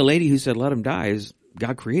even the lady who said let him die is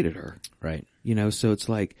God created her. Right. So it's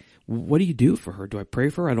like, what do you do for her? Do I pray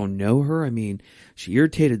for her? I don't know her. I mean, she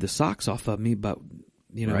irritated the socks off of me, but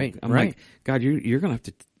I'm like, God, you're going to have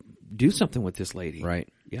to do something with this lady. Right.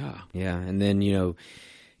 Yeah. Yeah. And then,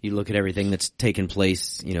 you look at everything that's taken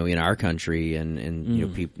place, in our country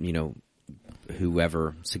and people,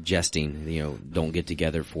 whoever suggesting, don't get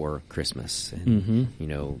together for Christmas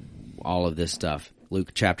and, all of this stuff. Luke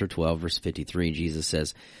chapter 12 verse 53, Jesus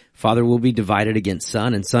says, "Father will be divided against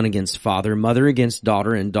son and son against father, mother against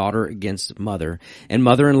daughter and daughter against mother, and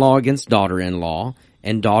mother-in-law against daughter-in-law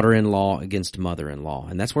and daughter-in-law against mother-in-law."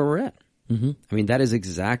 And that's where we're at. I mean, that is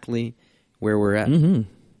exactly where we're at.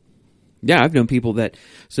 Yeah, I've known people that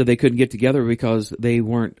said they couldn't get together because they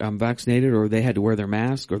weren't vaccinated, or they had to wear their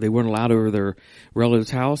mask, or they weren't allowed over their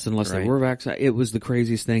relative's house unless they were vaccinated. It was the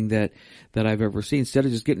craziest thing that I've ever seen. Instead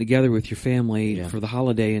of just getting together with your family for the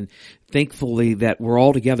holiday, and thankfully that we're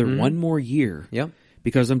all together one more year. Yeah.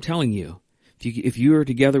 Because I'm telling you, if you are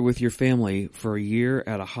together with your family for a year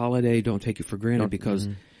at a holiday, don't take it for granted, because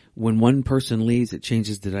when one person leaves, it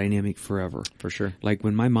changes the dynamic forever. For sure. Like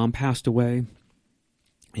when my mom passed away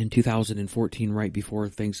in 2014, right before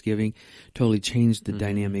Thanksgiving, totally changed the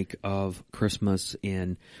dynamic of Christmas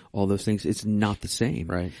and all those things. It's not the same.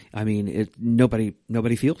 Right. I mean, nobody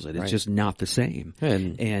feels it. It's just not the same.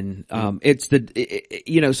 And it's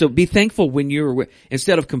so be thankful when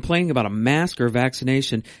instead of complaining about a mask or a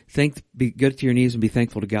vaccination, be good to your knees and be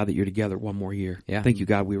thankful to God that you're together one more year. Yeah. Thank you,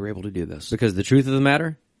 God, we were able to do this. Because the truth of the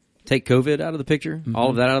matter, take COVID out of the picture,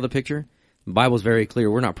 all of that out of the picture. The Bible's very clear.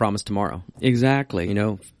 We're not promised tomorrow. Exactly.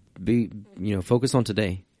 Focus on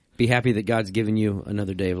today. Be happy that God's given you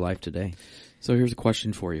another day of life today. So here's a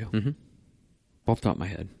question for you. Off the top of my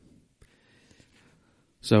head.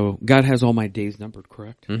 So God has all my days numbered,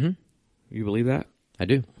 correct? You believe that? I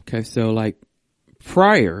do. Okay, so like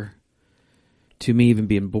prior to me even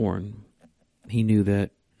being born, he knew that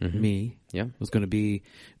me was going to be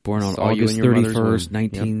born on August 31st,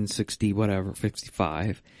 1960, whatever,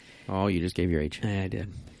 55. Oh, you just gave your age. I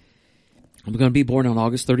did. I'm going to be born on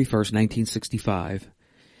August 31st, 1965.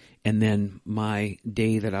 And then my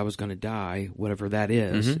day that I was going to die, whatever that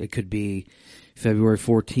is, it could be February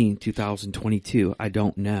 14th, 2022. I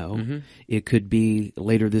don't know. It could be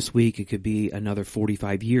later this week. It could be another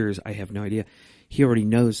 45 years. I have no idea. He already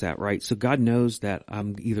knows that, right? So God knows that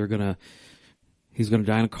I'm either he's going to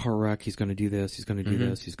die in a car wreck. He's going to do this. He's going to do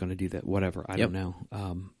this. He's going to do that. Whatever. I don't know.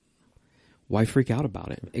 Why freak out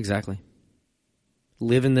about it? Exactly.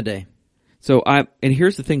 Live in the day. So and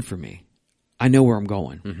here's the thing for me. I know where I'm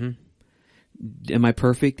going. Am I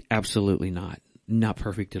perfect? Absolutely not. Not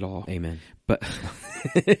perfect at all. Amen. But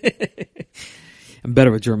I'm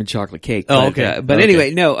better with German chocolate cake. Oh, okay.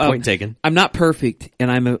 Anyway, no. Point taken. I'm not perfect,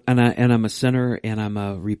 and I'm a sinner, and I'm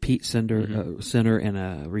a repeat sinner and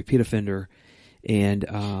a repeat offender, and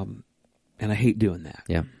I hate doing that.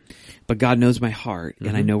 Yeah. But God knows my heart,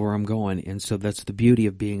 and I know where I'm going, and so that's the beauty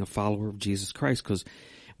of being a follower of Jesus Christ, because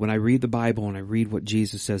when I read the Bible and I read what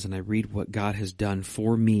Jesus says and I read what God has done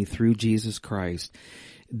for me through Jesus Christ,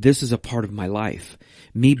 this is a part of my life.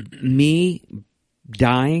 Me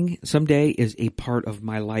dying someday is a part of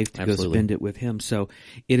my life to go spend it with Him. So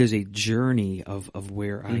it is a journey of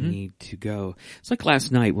where I need to go. It's like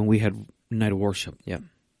last night when we had night of worship. Yeah.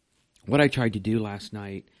 What I tried to do last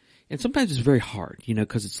night, and sometimes it's very hard,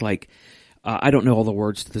 because it's like, I don't know all the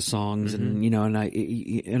words to the songs and,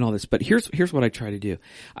 and all this, but here's what I try to do.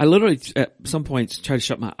 I literally at some points try to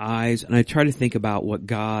shut my eyes and I try to think about who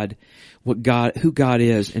God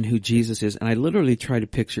is and who Jesus is. And I literally try to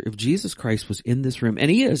picture if Jesus Christ was in this room, and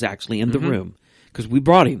He is actually in the room because we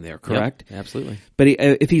brought Him there, correct? Yep, absolutely. But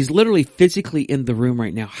if He's literally physically in the room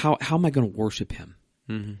right now, how am I going to worship Him?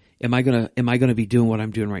 Am I going to be doing what I'm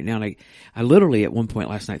doing right now? And I literally at one point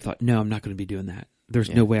last night thought, no, I'm not going to be doing that. There's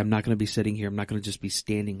no way. I'm not going to be sitting here. I'm not going to just be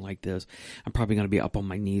standing like this. I'm probably going to be up on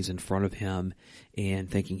my knees in front of Him and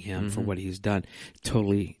thanking Him for what He's done.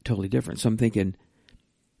 Totally, totally different. So I'm thinking,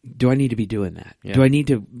 do I need to be doing that? Yeah. Do I need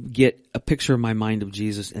to get a picture in my mind of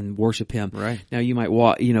Jesus and worship Him? Right. Now you might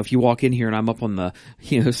walk, if you walk in here and I'm up on the,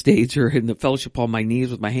 stage or in the fellowship on my knees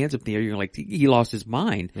with my hands up in the air, you're like, he lost his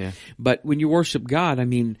mind. Yeah. But when you worship God,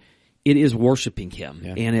 it is worshiping Him.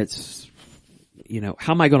 Yeah. And it's,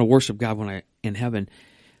 how am I going to worship God when I'm in heaven?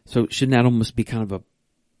 So shouldn't that almost be kind of a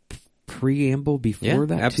preamble before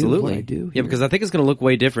that? Absolutely. What I do? Yeah, because I think it's going to look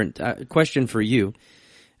way different. Question for you,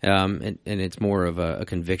 and it's more of a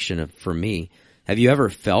conviction for me. Have you ever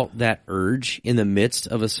felt that urge in the midst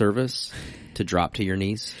of a service to drop to your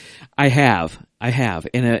knees? I have,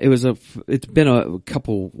 and it's been a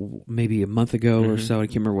couple, maybe a month ago or so. I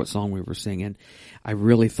can't remember what song we were singing. I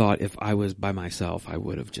really thought if I was by myself, I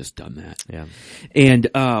would have just done that. Yeah, and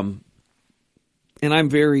I'm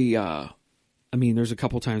very. There's a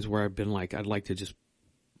couple times where I've been like, I'd like to just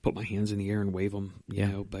put my hands in the air and wave them,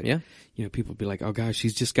 but people be like, oh gosh,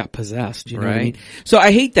 she's just got possessed, what I mean? So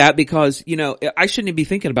I hate that because, I shouldn't be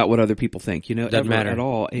thinking about what other people think, doesn't matter at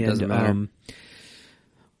all. And, doesn't matter.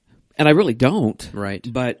 And I really don't. Right.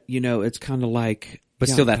 But, it's kind of like. But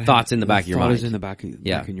still that thought's in the back of your mind. Thought is in the back of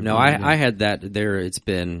your mind. I had that there.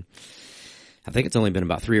 I think it's only been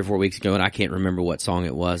about 3 or 4 weeks ago, and I can't remember what song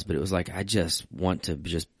it was, but it was like, I just want to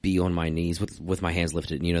just be on my knees with my hands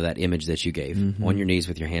lifted. That image that you gave, on your knees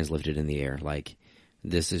with your hands lifted in the air. Like,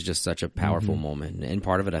 this is just such a powerful moment. And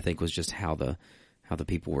part of it, I think, was just how the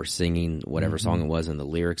people were singing whatever song it was and the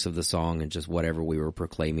lyrics of the song and just whatever we were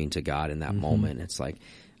proclaiming to God in that moment. It's like,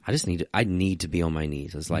 I need to be on my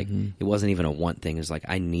knees. It's like, it wasn't even a want thing. It's like,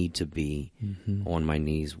 I need to be on my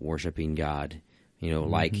knees worshiping God,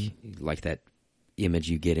 like that image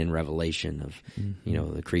you get in Revelation of,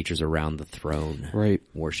 the creatures around the throne, right,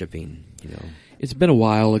 worshiping, It's been a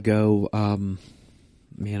while ago. I'm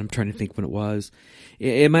trying to think when it was.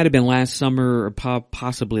 It might have been last summer or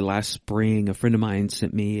possibly last spring. A friend of mine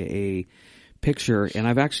sent me a picture and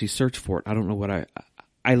I've actually searched for it. I don't know what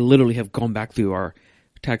I literally have gone back through our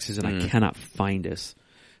texts and I cannot find us.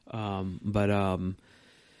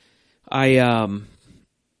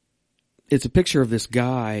 It's a picture of this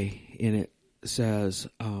guy and it says,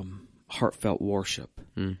 heartfelt worship.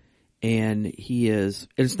 And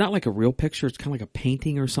it's not like a real picture. It's kind of like a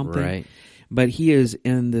painting or something. Right. But he is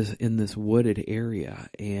in this wooded area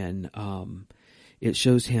and, it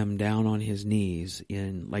shows him down on his knees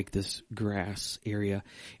in like this grass area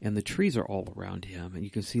and the trees are all around him and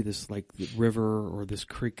you can see this like river or this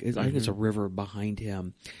creek. I think it's a river behind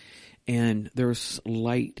him and there's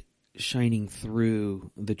light shining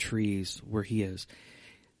through the trees where he is.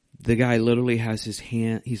 The guy literally has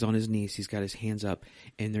he's on his knees, he's got his hands up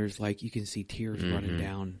and there's like, you can see tears running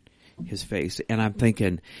down his face. And I'm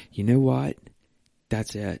thinking, you know what?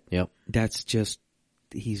 That's it. Yep. That's just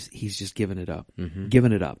he's just giving it up,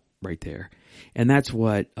 giving it up right there. And that's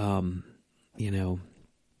what,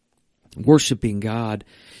 worshiping God,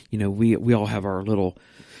 we all have our little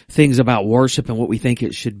things about worship and what we think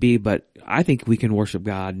it should be, but I think we can worship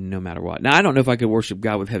God no matter what. Now, I don't know if I could worship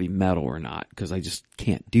God with heavy metal or not, because I just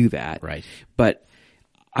can't do that. Right. But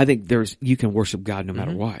I think you can worship God no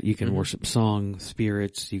matter what. You can worship song,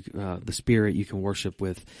 spirits, the spirit. You can worship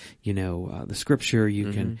with, the scripture.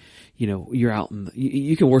 You can, you're out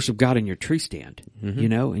you can worship God in your tree stand,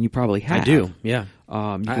 and you probably have. I do. Yeah.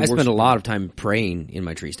 I spend a lot of time praying in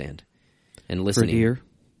my tree stand and listening. For deer?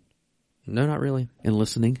 No, not really. And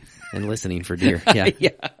listening? And listening for deer. Yeah.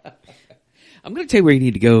 Yeah. I'm going to tell you where you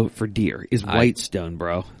need to go for deer is Whitestone,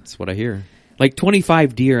 bro. That's what I hear. Like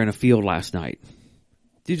 25 deer in a field last night.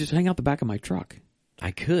 Dude, just hang out the back of my truck.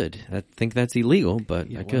 I could. I think that's illegal,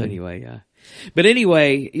 but I could. Anyway, yeah. But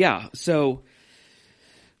anyway, yeah. So,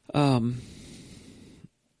 I don't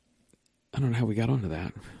know how we got onto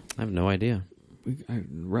that. I have no idea. I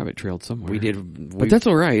rabbit trailed somewhere. We did. But that's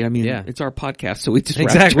all right. I mean, it's our podcast, so we just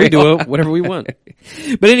exactly. We do whatever we want.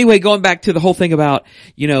 But anyway, going back to the whole thing about,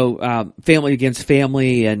 family against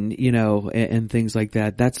family and, and things like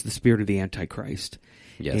that, that's the spirit of the Antichrist.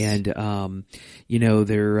 Yes. And,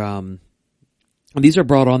 these are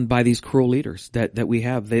brought on by these cruel leaders that we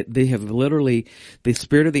have. They have literally, the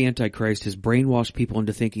spirit of the Antichrist has brainwashed people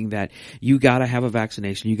into thinking that you gotta have a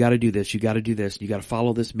vaccination, you gotta do this, you gotta do this, you gotta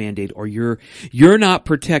follow this mandate, or you're not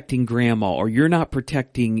protecting grandma, or you're not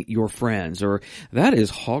protecting your friends, or that is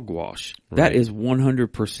hogwash. Right. That is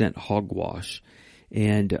 100% hogwash.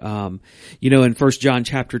 And, in 1 John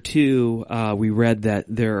chapter 2, we read that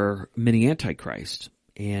there are many antichrists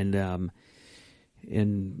and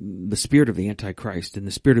the spirit of the Antichrist, and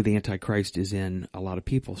the spirit of the Antichrist is in a lot of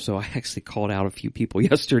people. So I actually called out a few people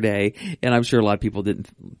yesterday, and I'm sure a lot of people didn't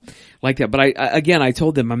like that. But I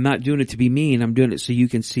told them I'm not doing it to be mean. I'm doing it so you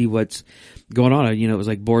can see what's going on. It was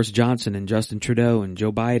like Boris Johnson and Justin Trudeau and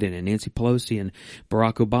Joe Biden and Nancy Pelosi and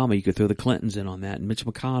Barack Obama. You could throw the Clintons in on that, and Mitch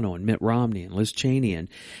McConnell and Mitt Romney and Liz Cheney, and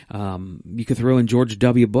you could throw in George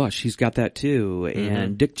W. Bush. He's got that too,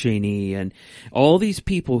 and Dick Cheney, and all these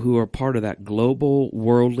people who are part of that global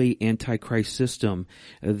worldly Antichrist system.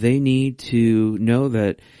 They need to know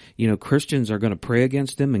that Christians are going to pray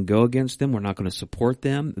against them and go against them. We're not going to support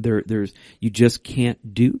them. You just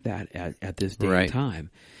can't do that at this day and time.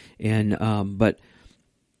 And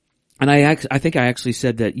I think I actually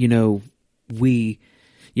said that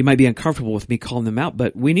you might be uncomfortable with me calling them out,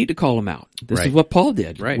 but we need to call them out. This is what Paul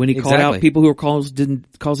did when he called out people who are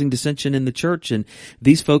causing dissension in the church. And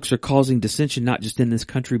these folks are causing dissension not just in this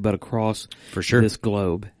country, but across this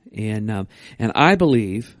globe. And I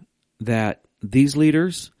believe that these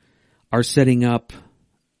leaders are setting up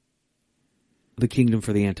the kingdom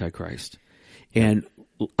for the Antichrist. And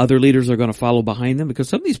other leaders are going to follow behind them, because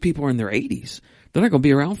some of these people are in their 80s. They're not going to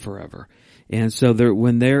be around forever. And so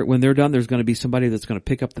when they're done, there's going to be somebody that's going to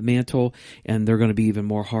pick up the mantle, and they're going to be even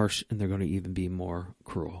more harsh, and they're going to even be more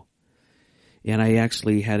cruel. And I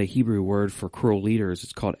actually had a Hebrew word for cruel leaders.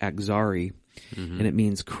 It's called akzari, and it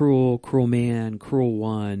means cruel, cruel man, cruel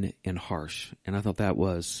one, and harsh. And I thought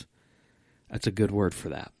that's a good word for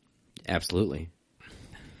that. Absolutely.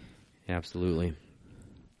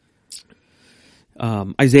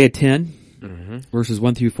 Isaiah 10. Verses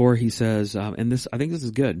 1 through 4, he says, and I think this is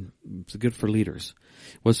good. It's good for leaders.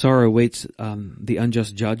 What sorrow awaits the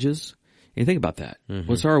unjust judges? And think about that.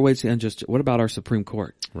 What sorrow awaits the unjust? What about our Supreme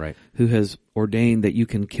Court, who has ordained that you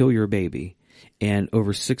can kill your baby, and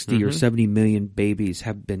over 60 or 70 million babies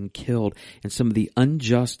have been killed in some of the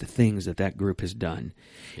unjust things that group has done.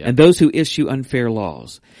 Yep. And those who issue unfair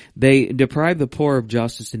laws, they deprive the poor of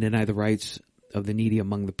justice and deny the rights of the needy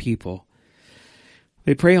among the people.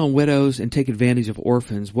 They prey on widows and take advantage of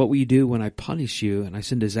orphans. What will you do when I punish you and I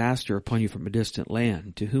send disaster upon you from a distant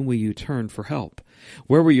land? To whom will you turn for help?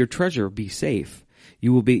 Where will your treasure be safe?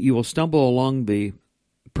 You will stumble along the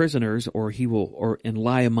prisoners, and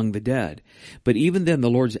lie among the dead. But even then the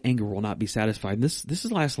Lord's anger will not be satisfied. And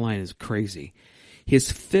this last line is crazy.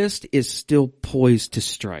 His fist is still poised to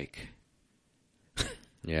strike.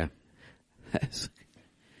 Yeah.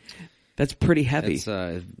 That's pretty heavy. It's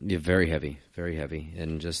very heavy, very heavy.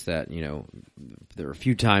 And just that, there are a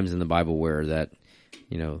few times in the Bible where that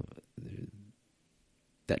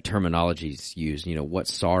terminology is used, what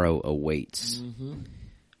sorrow awaits,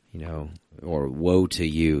 or woe to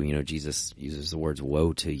you. Jesus uses the words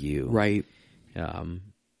woe to you. Right.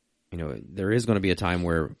 There is going to be a time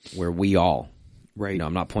where we all,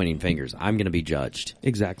 I'm not pointing fingers. I'm going to be judged.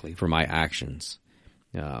 Exactly. For my actions.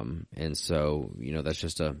 And so, that's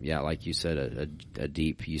just like you said, a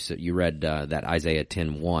deep, you read, that Isaiah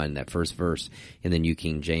 10:1, that first verse in the New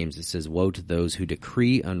King James. It says, "Woe to those who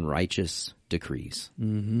decree unrighteous decrees."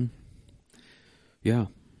 Mm-hmm. Yeah.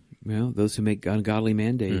 Those who make ungodly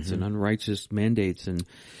mandates and unrighteous mandates and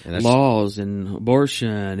laws and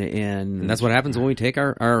abortion and that's what happens when we take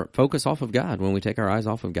our focus off of God, when we take our eyes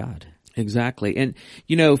off of God. Exactly. And,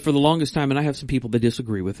 for the longest time, and I have some people that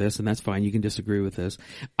disagree with this, and that's fine, you can disagree with this.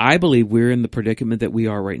 I believe we're in the predicament that we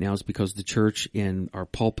are right now is because the church and our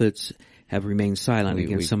pulpits have remained silent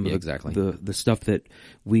against some of the stuff that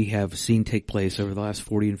we have seen take place over the last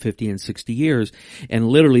 40 and 50 and 60 years. And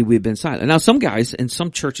literally we've been silent. Now some guys and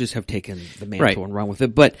some churches have taken the mantle and run with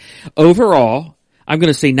it. But overall, I'm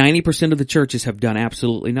going to say 90% of the churches have done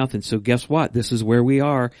absolutely nothing. So guess what? This is where we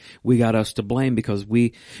are. We got us to blame because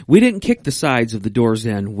we didn't kick the sides of the doors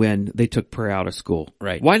in when they took prayer out of school.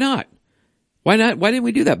 Right. Why not? Why not? Why didn't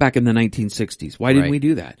we do that back in the 1960s? Why didn't we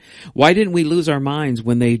do that? Why didn't we lose our minds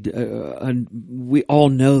when we all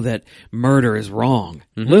know that murder is wrong?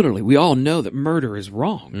 Mm-hmm. Literally, we all know that murder is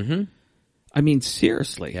wrong. Mm-hmm. I mean,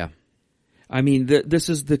 seriously. Yeah. I mean, this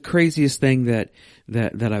is the craziest thing that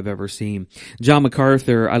I've ever seen. John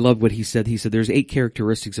MacArthur, I love what he said. He said there's 8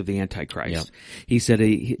 characteristics of the Antichrist. Yep. He said,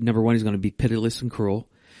 number 1, he's going to be pitiless and cruel.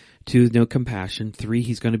 2, no compassion. 3,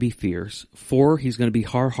 he's going to be fierce. 4, he's going to be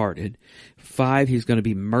hard-hearted. 5, he's going to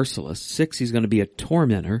be merciless. 6, he's going to be a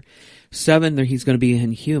tormentor. 7, he's going to be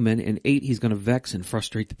inhuman. And 8, he's going to vex and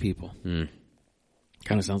frustrate the people. Mm.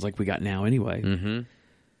 Kind of sounds like we got now anyway. Mm-hmm.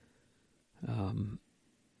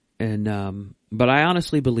 But I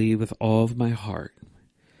honestly believe with all of my heart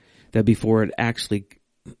that before it actually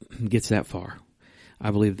gets that far,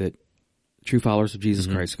 I believe that true followers of Jesus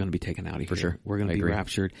Christ are going to be taken out of here. For sure. We're going to be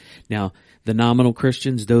raptured. Now, the nominal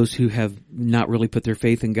Christians, those who have not really put their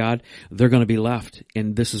faith in God, they're going to be left.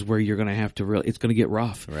 And this is where you're going to have to it's going to get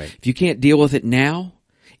rough. Right. If you can't deal with it now,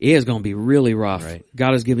 it is going to be really rough. Right.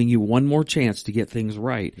 God is giving you one more chance to get things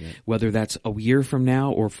right, whether that's a year from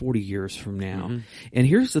now or 40 years from now. Mm-hmm. And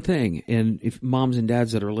here's the thing, and if moms and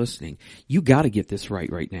dads that are listening, you got to get this right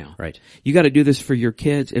now. Right. You got to do this for your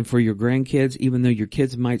kids and for your grandkids, even though your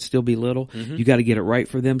kids might still be little. Mm-hmm. You got to get it right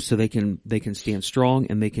for them so they can stand strong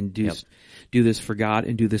and they can do this for God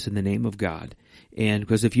and do this in the name of God. And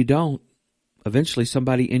because if you don't, eventually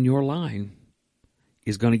somebody in your line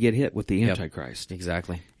is going to get hit with the Antichrist. Yep,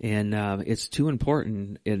 exactly. And it's too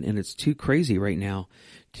important and it's too crazy right now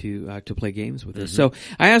to play games with this. So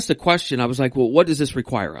I asked the question, I was like, well, what does this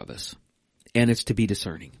require of us? And it's to be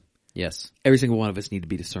discerning. Yes. Every single one of us need to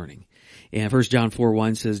be discerning. And 1 John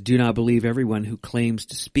 4:1 says, "Do not believe everyone who claims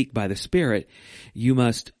to speak by the Spirit. You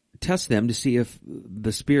must test them to see if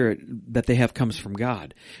the Spirit that they have comes from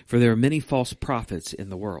God. For there are many false prophets in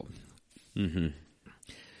the world." Mm-hmm.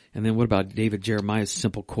 And then what about David Jeremiah's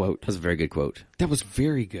simple quote? That was a very good quote. That was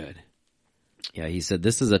very good. Yeah, he said,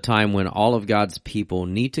 "This is a time when all of God's people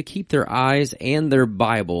need to keep their eyes and their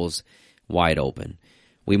Bibles wide open.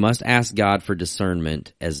 We must ask God for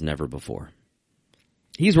discernment as never before."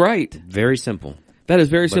 He's right. Very simple. That is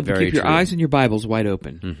very simple. Very keep your true. eyes and your Bibles wide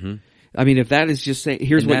open. Mm-hmm. I mean, if that is just saying,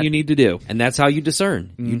 here's what you need to do. And that's how you discern.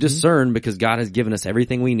 Mm-hmm. You discern because God has given us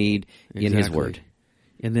everything we need in His Word.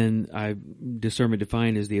 And then discernment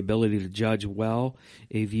defined as the ability to judge well,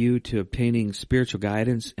 a view to obtaining spiritual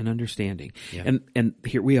guidance and understanding. Yeah. And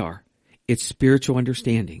here we are. It's spiritual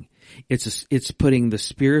understanding. It's putting the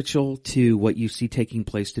spiritual to what you see taking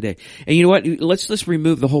place today. And you know what? Let's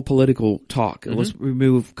remove the whole political talk. Mm-hmm. Let's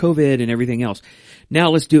remove COVID and everything else.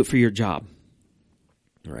 Now let's do it for your job.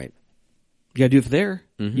 Right. You got to do it there.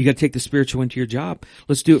 Mm-hmm. You got to take the spiritual into your job.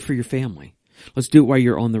 Let's do it for your family. Let's do it while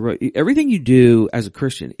you're on the road. Everything you do as a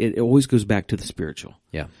Christian, it always goes back to the spiritual.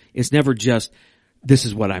 Yeah. It's never just, this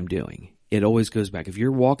is what I'm doing. It always goes back. If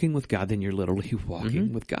you're walking with God, then you're literally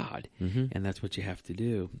walking with God. Mm-hmm. And that's what you have to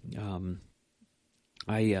do.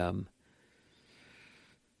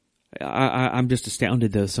 I'm just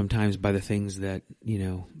astounded though sometimes by the things that,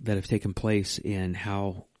 that have taken place in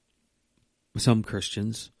how some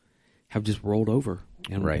Christians have just rolled over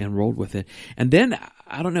and rolled with it. And then,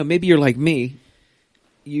 I don't know, maybe you're like me.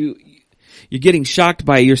 You're getting shocked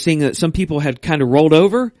by it. You're seeing that some people had kind of rolled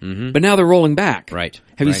over, but now they're rolling back. Right.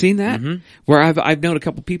 Have you seen that? Mm-hmm. Where I've known a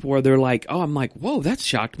couple people where they're like, oh, I'm like, whoa, that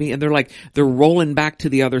shocked me. And they're rolling back to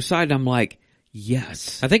the other side. And I'm like,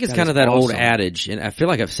 yes. I think it's kind of that old adage, and I feel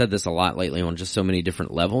like I've said this a lot lately on just so many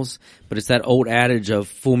different levels, but it's that old adage of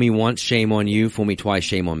fool me once, shame on you, fool me twice,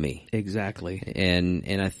 shame on me. Exactly.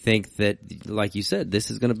 And I think that, like you said,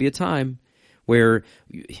 this is going to be a time where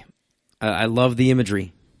I love the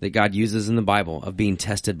imagery that God uses in the Bible of being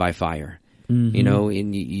tested by fire. You know,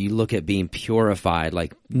 and you look at being purified,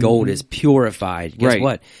 like gold is purified. Guess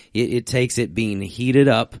what? It takes it being heated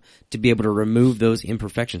up to be able to remove those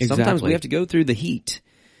imperfections. Exactly. Sometimes we have to go through the heat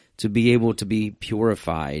to be able to be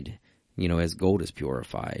purified, you know, as gold is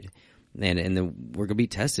purified. And then we're going to be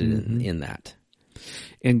tested in that.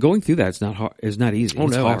 And going through that is not hard, is not easy. Oh,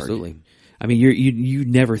 it's no, hard. absolutely. I mean, you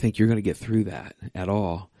never think you're going to get through that at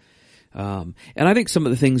all. And I think some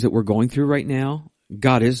of the things that we're going through right now,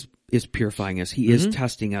 God is purifying us. He is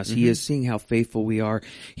testing us. He is seeing how faithful we are.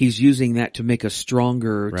 He's using that to make us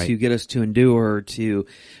stronger, to get us to endure, to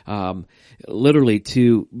literally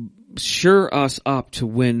to sure us up to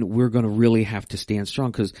when we're going to really have to stand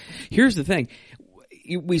strong. Because here's the thing.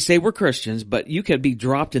 We say we're Christians, but you could be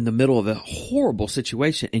dropped in the middle of a horrible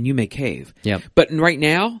situation and you may cave. Yep. But right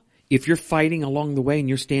now, if you're fighting along the way and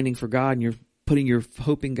you're standing for God and you're putting your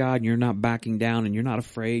hope in God and you're not backing down and you're not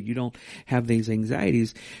afraid, you don't have these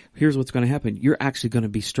anxieties, here's what's going to happen. You're actually going to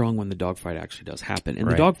be strong when the dogfight actually does happen. And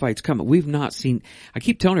the dogfight's coming. We've not seen, I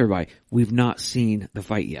keep telling everybody, we've not seen the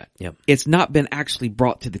fight yet. Yep. It's not been actually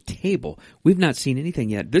brought to the table. We've not seen anything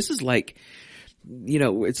yet. This is like, you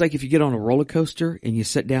know, it's like if you get on a roller coaster and you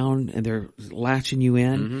sit down and they're latching you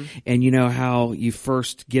in and you know how you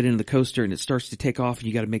first get into the coaster and it starts to take off and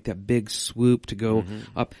you got to make that big swoop to go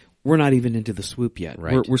up. We're not even into the swoop yet.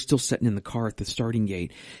 Right. We're still sitting in the car at the starting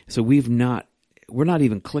gate. So we're not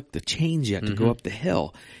even clicked the chains yet to go up the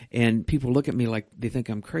hill. And people look at me like they think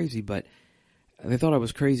I'm crazy, but they thought I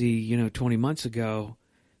was crazy, you know, 20 months ago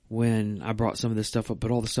when I brought some of this stuff up, but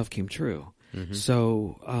all the stuff came true.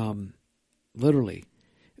 So, literally,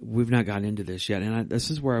 we've not gotten into this yet. And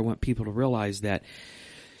this is where I want people to realize that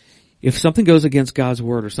if something goes against God's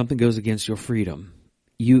word or something goes against your freedom,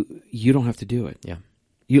 you don't have to do it. Yeah.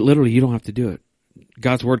 You don't have to do it.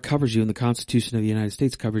 God's word covers you and the Constitution of the United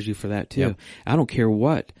States covers you for that too. Yep. I don't care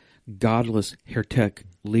what godless heretic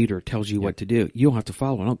leader tells you what to do. You don't have to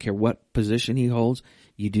follow. I don't care what position he holds.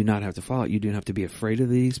 You do not have to follow. You don't have to be afraid of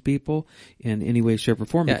these people in any way, shape, or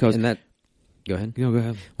form. Yeah, because and that, go ahead. Go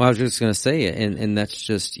ahead. Well, I was just going to say, and that's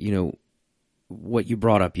just, you know, what you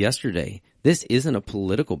brought up yesterday. This isn't a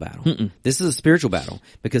political battle. This is a spiritual battle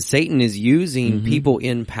because Satan is using people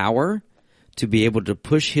in power to be able to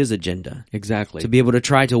push his agenda. Exactly. To be able to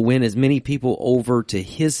try to win as many people over to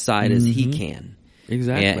his side as he can.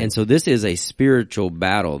 Exactly. And so this is a spiritual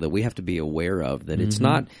battle that we have to be aware of, that it's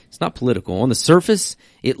not political. On the surface,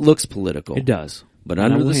 it looks political. It does. But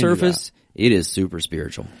under the surface, it is super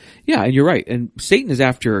spiritual. Yeah, and you're right. And Satan is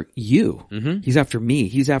after you. He's after me.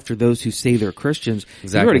 He's after those who say they're Christians. Exactly.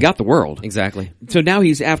 He's already got the world. Exactly. So now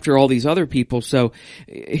he's after all these other people. So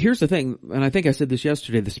here's the thing, and I think I said this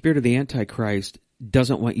yesterday, the spirit of the Antichrist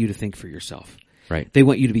doesn't want you to think for yourself. Right. They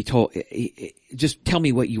want you to be told, just tell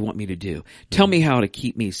me what you want me to do. Tell me how to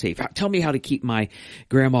keep me safe. Tell me how to keep my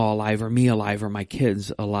grandma alive or me alive or my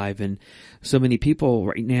kids alive. And so many people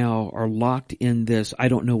right now are locked in this, I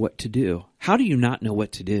don't know what to do. How do you not know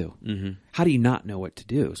what to do? How do you not know what to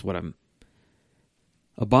do is what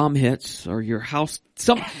a bomb hits or your house.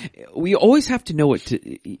 We always have to know what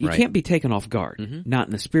to, you can't be taken off guard, not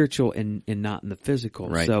in the spiritual and not in the physical.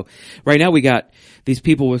 Right. So right now we got these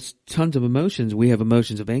people with tons of emotions. We have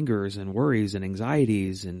emotions of angers and worries and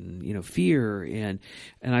anxieties and, you know, fear. And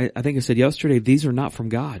I think I said yesterday, these are not from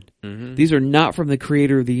God. These are not from the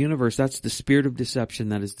creator of the universe. That's the spirit of deception.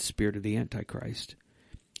 That is the spirit of the Antichrist.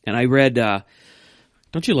 And I read,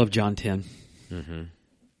 don't you love John 10?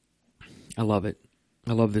 I love it.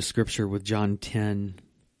 I love this scripture with John 10,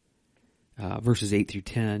 verses 8 through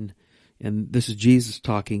 10. And this is Jesus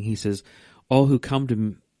talking. He says, all who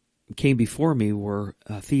came before me were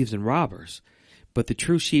thieves and robbers, but the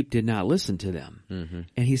true sheep did not listen to them.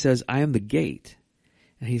 And he says, I am the gate.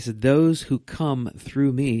 And he said, those who come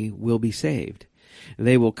through me will be saved.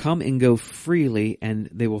 They will come and go freely, and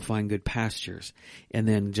they will find good pastures. And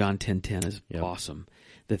then John 10:10 is awesome.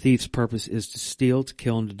 The thief's purpose is to steal, to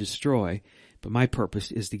kill, and to destroy. But my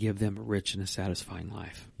purpose is to give them a rich and a satisfying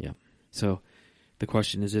life. Yeah. So the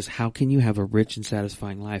question is this, how can you have a rich and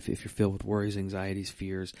satisfying life if you're filled with worries, anxieties,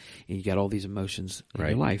 fears, and you got all these emotions in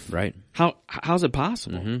your life? Right. How's it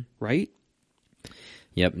possible? Right?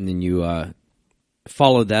 Yep. And then you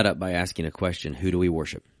followed that up by asking a question, who do we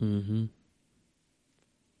worship?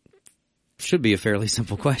 Should be a fairly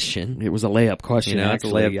simple question. It was a layup question. You know, it's a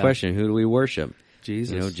layup question. Who do we worship?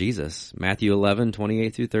 Jesus. You know, Jesus. Matthew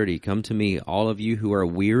 11:28 through 30. Come to me, all of you who are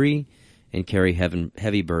weary and carry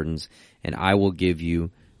heavy burdens, and I will give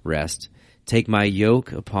you rest. Take my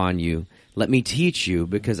yoke upon you. Let me teach you,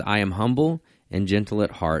 because I am humble and gentle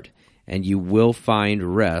at heart, and you will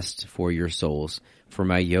find rest for your souls. For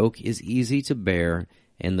my yoke is easy to bear,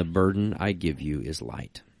 and the burden I give you is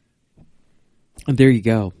light. And there you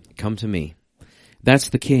go. Come to me. That's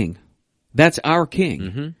the King. That's our King.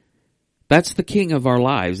 Mm-hmm. That's the King of our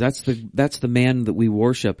lives. That's the man that we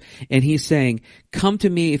worship. And he's saying, come to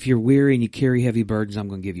me if you're weary and you carry heavy burdens, I'm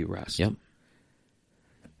going to give you rest. Yep.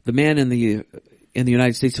 The man in the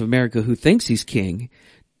United States of America who thinks he's king,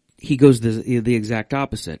 he goes the exact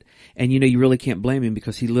opposite. And you really can't blame him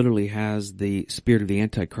because he literally has the spirit of the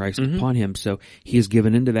Antichrist upon him. So he is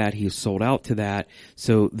given into that. He is sold out to that.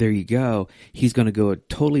 So there you go. He's going to go a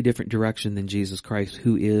totally different direction than Jesus Christ,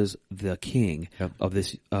 who is the King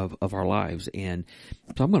of our lives. And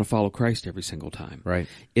so I'm going to follow Christ every single time. Right.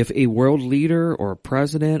 If a world leader or a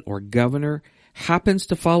president or governor happens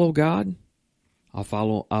to follow God,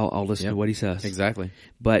 I'll listen to what he says. Exactly.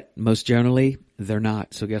 But most generally, they're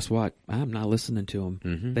not. So guess what? I'm not listening to them.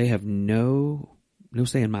 Mm-hmm. They have no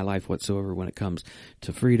say in my life whatsoever when it comes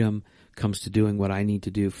to freedom, comes to doing what I need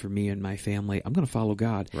to do for me and my family. I'm going to follow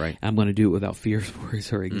God. Right. I'm going to do it without fears,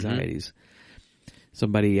 worries, or anxieties. Mm-hmm.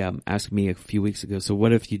 Somebody asked me a few weeks ago, so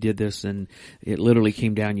what if you did this and it literally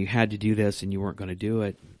came down, you had to do this and you weren't going to do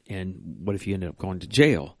it, and what if you ended up going to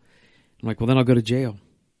jail? I'm like, well, then I'll go to jail.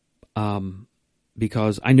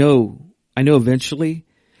 Because I know eventually,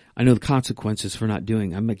 I know the consequences for not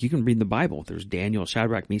doing. I'm like, you can read the Bible. There's Daniel,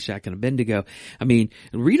 Shadrach, Meshach, and Abednego. I mean,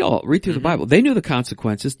 read through the Bible. They knew the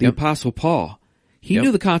consequences. The Apostle Paul, he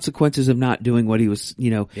knew the consequences of not doing what he was,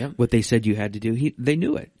 what they said you had to do. They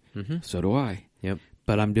knew it. Mm-hmm. So do I. Yep.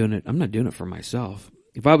 But I'm not doing it for myself.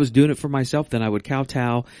 If I was doing it for myself, then I would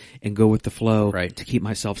kowtow and go with the flow to keep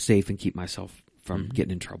myself safe and keep myself from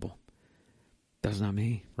getting in trouble. That's not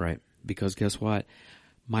me. Right. Because guess what?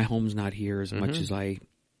 My home's not here as much as as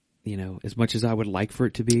much as I would like for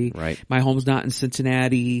it to be. Right. My home's not in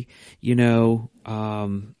Cincinnati. It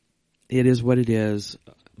is what it is.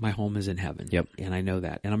 My home is in heaven. Yep. And I know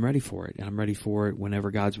that. And I'm ready for it. And I'm ready for it whenever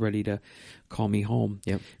God's ready to call me home.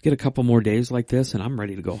 Yep. Get a couple more days like this and I'm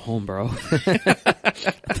ready to go home, bro. I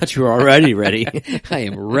thought you were already ready. I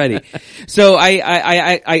am ready. So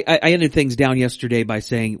I ended things down yesterday by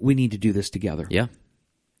saying we need to do this together. Yeah.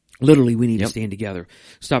 Literally, we need to stand together.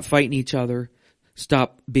 Stop fighting each other.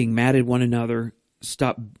 Stop being mad at one another.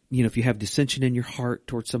 Stop, if you have dissension in your heart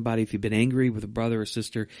towards somebody, if you've been angry with a brother or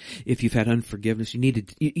sister, if you've had unforgiveness,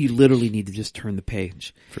 you literally need to just turn the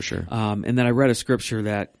page. For sure. And then I read a scripture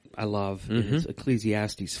that I love. It's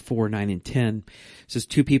Ecclesiastes 4:9-10. It says,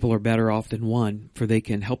 2 people are better off than one, for they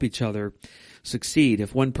can help each other succeed.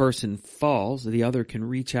 If one person falls, the other can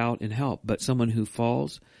reach out and help. But someone who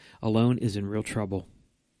falls alone is in real trouble.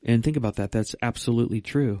 And think about that. That's absolutely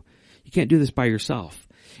true. You can't do this by yourself.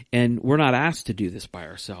 And we're not asked to do this by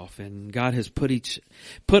ourselves. And God has put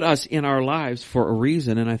us in our lives for a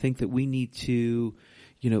reason. And I think that we need to,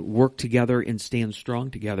 work together and stand strong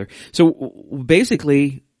together. So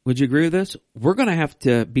basically, would you agree with this? We're going to have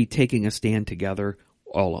to be taking a stand together,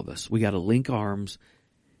 all of us. We got to link arms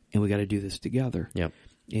and we got to do this together. Yep.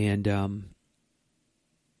 And,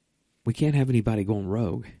 we can't have anybody going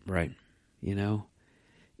rogue. Right.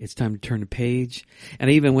 It's time to turn the page. And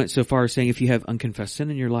I even went so far as saying if you have unconfessed sin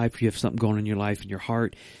in your life, if you have something going on in your life, in your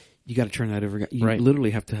heart, you got to turn that over. You literally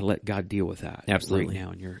have to let God deal with that. Absolutely.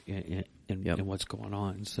 Right now in what's going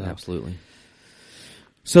on. So absolutely.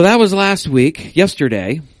 So that was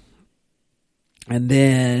yesterday. And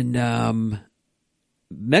then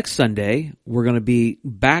next Sunday, we're going to be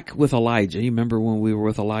back with Elijah. You remember when we were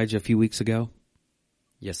with Elijah a few weeks ago?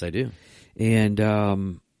 Yes, I do.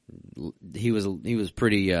 And he was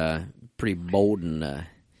pretty bold and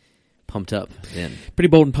pumped up then. Pretty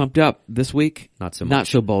bold and pumped up this week. Not so much. Not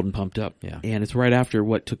so bold and pumped up. Yeah. And it's right after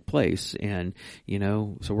what took place. And,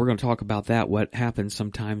 so we're going to talk about that, what happens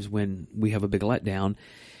sometimes when we have a big letdown.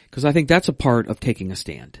 Because I think that's a part of taking a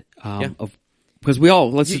stand. Because we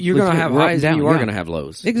all, you're going to have highs and you are going to have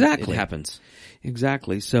lows. Exactly. It happens.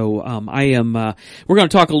 Exactly. So, we're going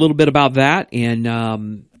to talk a little bit about that.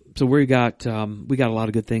 And, so we got a lot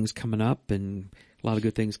of good things coming up and a lot of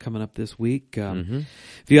good things coming up this week. If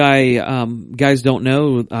you guys don't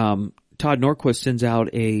know, Todd Norquist sends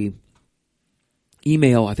out a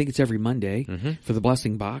email, I think it's every Monday, for the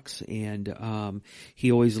Blessing Box. And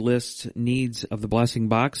he always lists needs of the Blessing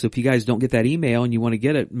Box. So if you guys don't get that email and you want to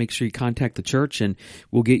get it, make sure you contact the church and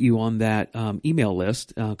we'll get you on that email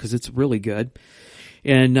list because it's really good.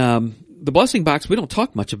 And the Blessing Box, we don't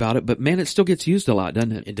talk much about it, but man, it still gets used a lot,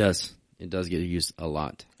 doesn't it? It does. It does get used a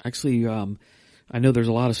lot. Actually, I know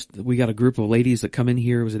there's we got a group of ladies that come in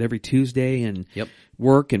here, was it every Tuesday, and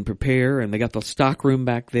work and prepare, and they got the stock room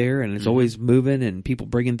back there, and it's always moving, and people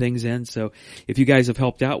bringing things in. So if you guys have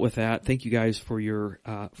helped out with that, thank you guys for your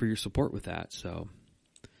support with that. So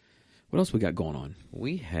What else we got going on?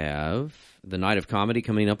 We have the Night of Comedy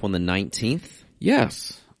coming up on the 19th.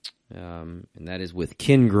 Yes. And that is with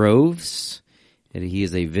Ken Groves. And he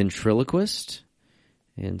is a ventriloquist.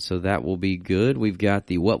 And so that will be good. We've got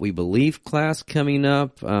the What We Believe class coming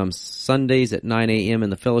up Sundays at 9 a.m. in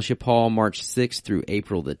the Fellowship Hall, March 6th through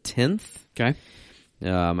April the 10th. Okay.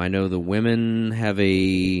 I know the women have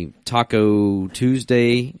a Taco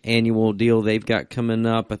Tuesday annual deal they've got coming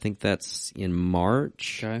up. I think that's in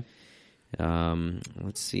March. Okay.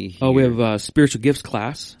 Let's see here. Oh, we have a spiritual gifts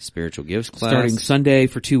class. Spiritual gifts class. Starting Sunday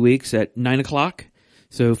for 2 weeks at 9 o'clock.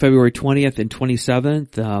 So February 20th and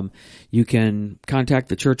 27th, you can contact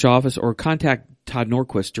the church office or contact Todd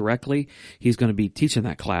Norquist directly. He's going to be teaching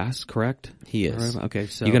that class, correct? He is. Okay,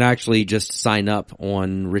 so you can actually just sign up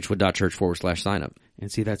on richwood.church/sign up.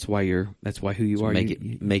 And see, that's why who you are. Make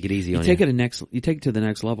it easy on you. You take it to the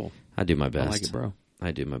next level. I do my best. I like it, bro.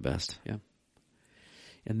 I do my best. Yeah.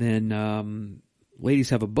 And then, ladies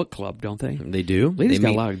have a book club, don't they? They do. Ladies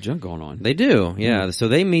got a lot of junk going on. They do, yeah. So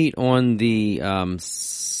they meet on the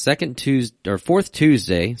fourth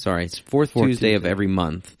Tuesday of every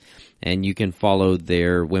month, and you can follow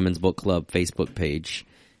their Women's Book Club Facebook page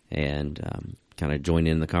and kind of join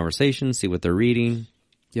in the conversation, see what they're reading.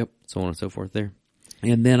 Yep. So on and so forth there.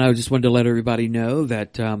 And then I just wanted to let everybody know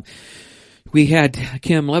that we had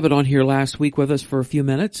Kim Levitt on here last week with us for a few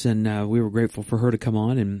minutes, and we were grateful for her to come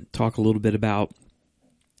on and talk a little bit about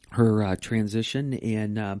her transition.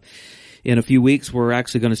 And in a few weeks, we're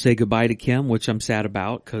actually going to say goodbye to Kim, which I'm sad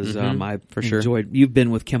about because I've enjoyed. You've been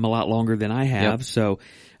with Kim a lot longer than I have, yep. So.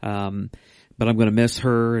 But I'm going to miss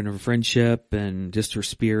her and her friendship and just her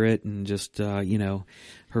spirit and just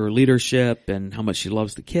her leadership and how much she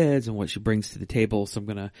loves the kids and what she brings to the table. So I'm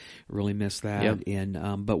going to really miss that. Yep.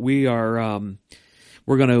 And but we are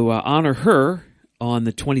we're going to honor her on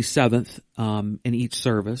the 27th in each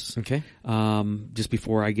service. Okay. Just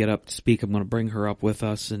before I get up to speak, I'm going to bring her up with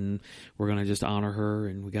us, and we're going to just honor her.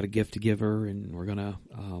 And we got a gift to give her, and we're going to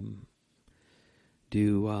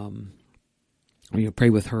pray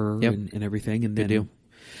with her. Yep. and everything, and then Good deal.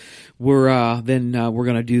 we're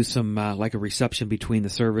going to do some like a reception between the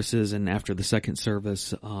services and after the second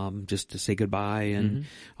service, just to say goodbye and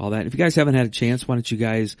all that. If you guys haven't had a chance, why don't you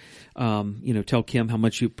guys, tell Kim how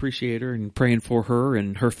much you appreciate her and praying for her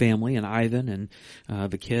and her family and Ivan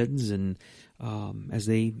and the kids and as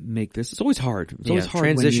they make this. It's always hard. It's always hard.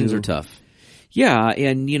 Transitions are tough. Yeah,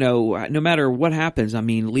 and no matter what happens, I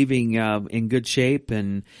mean, leaving in good shape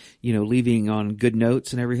and leaving on good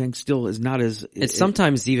notes and everything still is not as. It's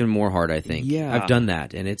sometimes even more hard, I think. Yeah, I've done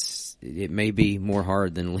that, and it may be more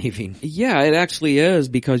hard than leaving. Yeah, it actually is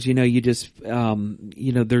because you just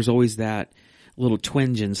there's always that little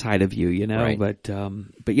twinge inside of you, Right.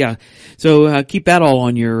 But yeah, so keep that all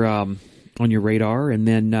on your radar, and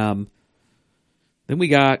then we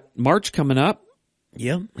got March coming up.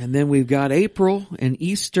 Yep. And then we've got April and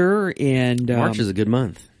Easter and March is a good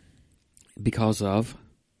month because of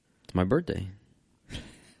it's my birthday.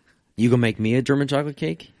 You gonna make me a German chocolate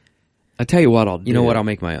cake? I'll tell you what I'll do. You know what? I'll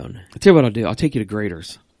make my own. I'll tell you what I'll do. I'll take you to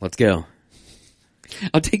Grater's. Let's go.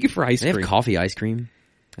 I'll take you for ice cream. They have coffee ice cream.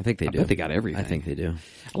 I think they do. I bet they got everything. I think they do.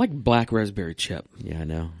 I like black raspberry chip. Yeah, I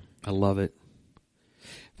know. I love it.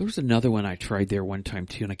 There was another one I tried there one time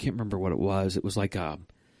too, and I can't remember what it was. It was like a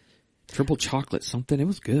triple chocolate something. It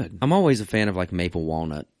was good. I'm always a fan of like maple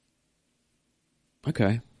walnut.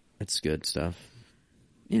 Okay. It's good stuff.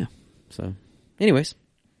 Yeah. So, anyways.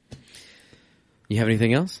 You have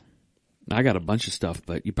anything else? I got a bunch of stuff,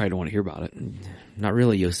 but you probably don't want to hear about it. Not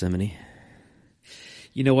really, Yosemite.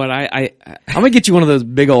 You know what? I'm going to get you one of those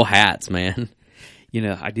big old hats, man.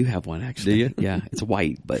 I do have one actually. Do you? Yeah. It's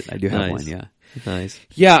white, but I do have one, yeah. Nice.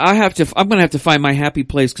 Yeah, I'm going to have to find my happy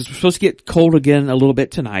place because we're supposed to get cold again a little bit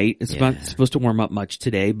tonight. It's not supposed to warm up much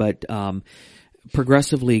today, but,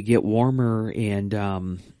 progressively get warmer and,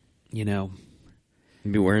 You'll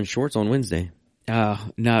be wearing shorts on Wednesday.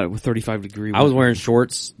 Not with 35 degree. I was wearing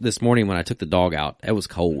shorts this morning when I took the dog out. It was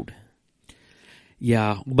cold.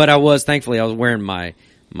 Yeah. But thankfully I was wearing my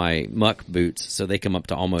muck boots, so they come up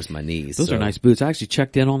to almost my knees. Those are nice boots. I actually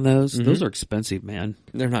checked in on those. Mm-hmm. Those are expensive, man.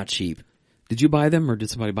 They're not cheap. Did you buy them or did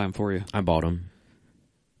somebody buy them for you? I bought them.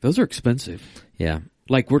 Those are expensive. Yeah.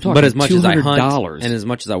 Like we're talking but as much $200. As I hunt and as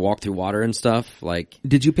much as I walk through water and stuff, like.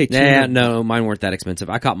 Did you pay $200? No, mine weren't that expensive.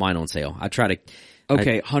 I caught mine on sale. I try to.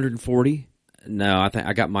 Okay, 140? No, I think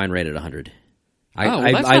I got mine rated 100.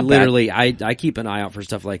 I literally I keep an eye out for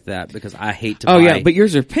stuff like that because I hate to buy. Oh yeah, but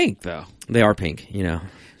yours are pink though. They are pink,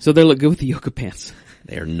 So they look good with the yoga pants.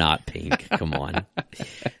 They are not pink. Come on.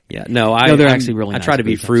 Yeah, they're actually really nice. I try to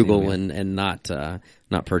be frugal and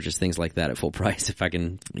not purchase things like that at full price if I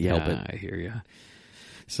can help it. I hear you.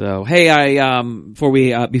 So, hey, before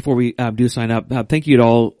we do sign up, thank you to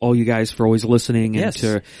all you guys for always listening and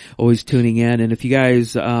to always tuning in. And if you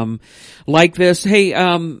guys, like this, hey,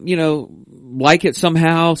 like it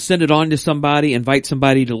somehow, send it on to somebody, invite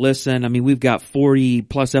somebody to listen. I mean, we've got 40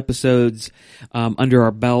 plus episodes, under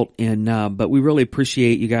our belt but we really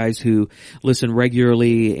appreciate you guys who listen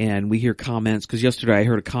regularly and we hear comments. Cause yesterday I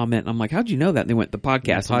heard a comment and I'm like, how'd you know that? And they went, the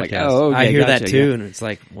podcast. I'm like, oh, okay, I hear gotcha, that too. And it's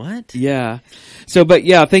like, what? Yeah. So, but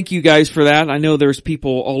yeah, thank you guys for that. I know there's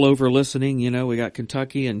people all over listening. We got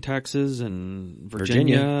Kentucky and Texas and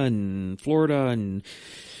Virginia. And Florida, and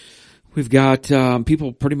we've got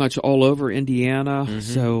people pretty much all over Indiana. Mm-hmm.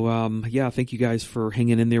 So, thank you guys for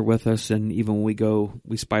hanging in there with us. And even when we go,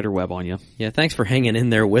 we spider web on you. Yeah, thanks for hanging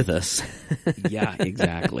in there with us. Yeah,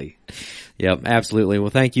 exactly. Yep, absolutely.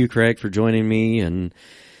 Well, thank you, Craig, for joining me and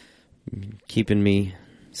keeping me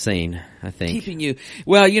sane, I think. Keeping you,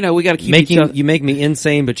 well, we got to keep you make me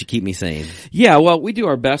insane, but you keep me sane. Yeah, well, we do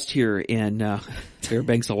our best here in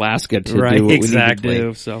Fairbanks, Alaska to do what we need to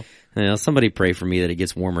do. So, somebody pray for me that it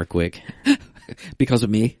gets warmer quick. Because of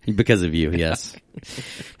me? Because of you, yes.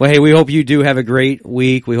 Well, hey, we hope you do have a great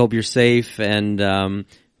week. We hope you're safe, and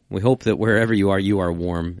we hope that wherever you are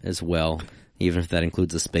warm as well, even if that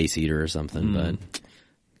includes a space heater or something. But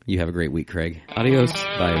you have a great week, Craig. Adios.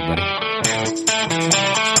 Bye, everybody.